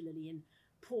 particularly in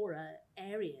poorer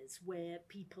areas where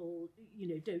people,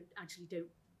 don't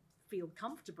feel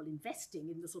comfortable investing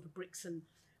in the sort of bricks and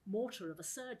mortar of a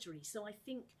surgery. So I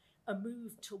think a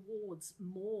move towards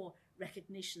more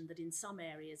recognition that in some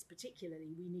areas,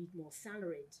 particularly, we need more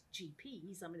salaried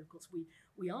GPs. I mean, of course,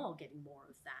 we are getting more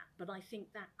of that, but I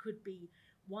think that could be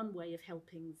one way of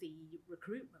helping the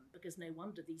recruitment, because no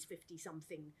wonder these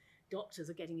 50-something doctors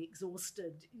are getting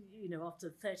exhausted, after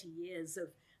 30 years of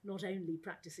not only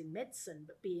practicing medicine,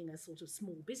 but being a sort of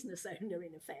small business owner,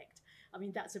 in effect. I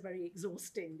mean, that's a very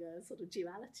exhausting sort of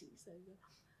duality. So.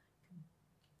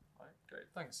 Great,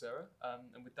 thanks, Sarah.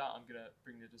 And with that, I'm going to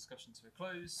bring the discussion to a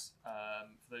close.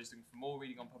 For those looking for more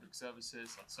reading on public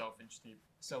services, I'd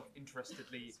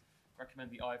self-interestedly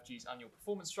recommend the IFG's annual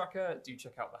performance tracker. Do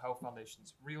check out the Health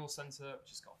Foundation's Real Centre, which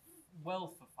has got a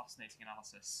wealth of fascinating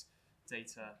analysis,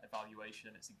 data,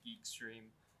 evaluation. It's a geek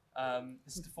stream.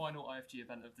 This is the final IFG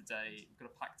event of the day. We've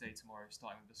got a packed day tomorrow,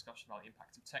 starting with a discussion about the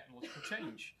impact of technological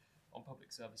change on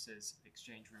public services. The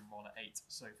Exchange Room on at 8.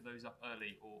 So for those up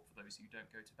early, or for those who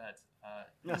don't go to bed,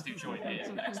 please do join. It is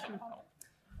an excellent panel.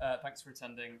 Thanks for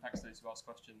attending. Thanks to those who asked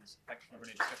questions. Thanks for the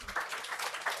brilliant discussion.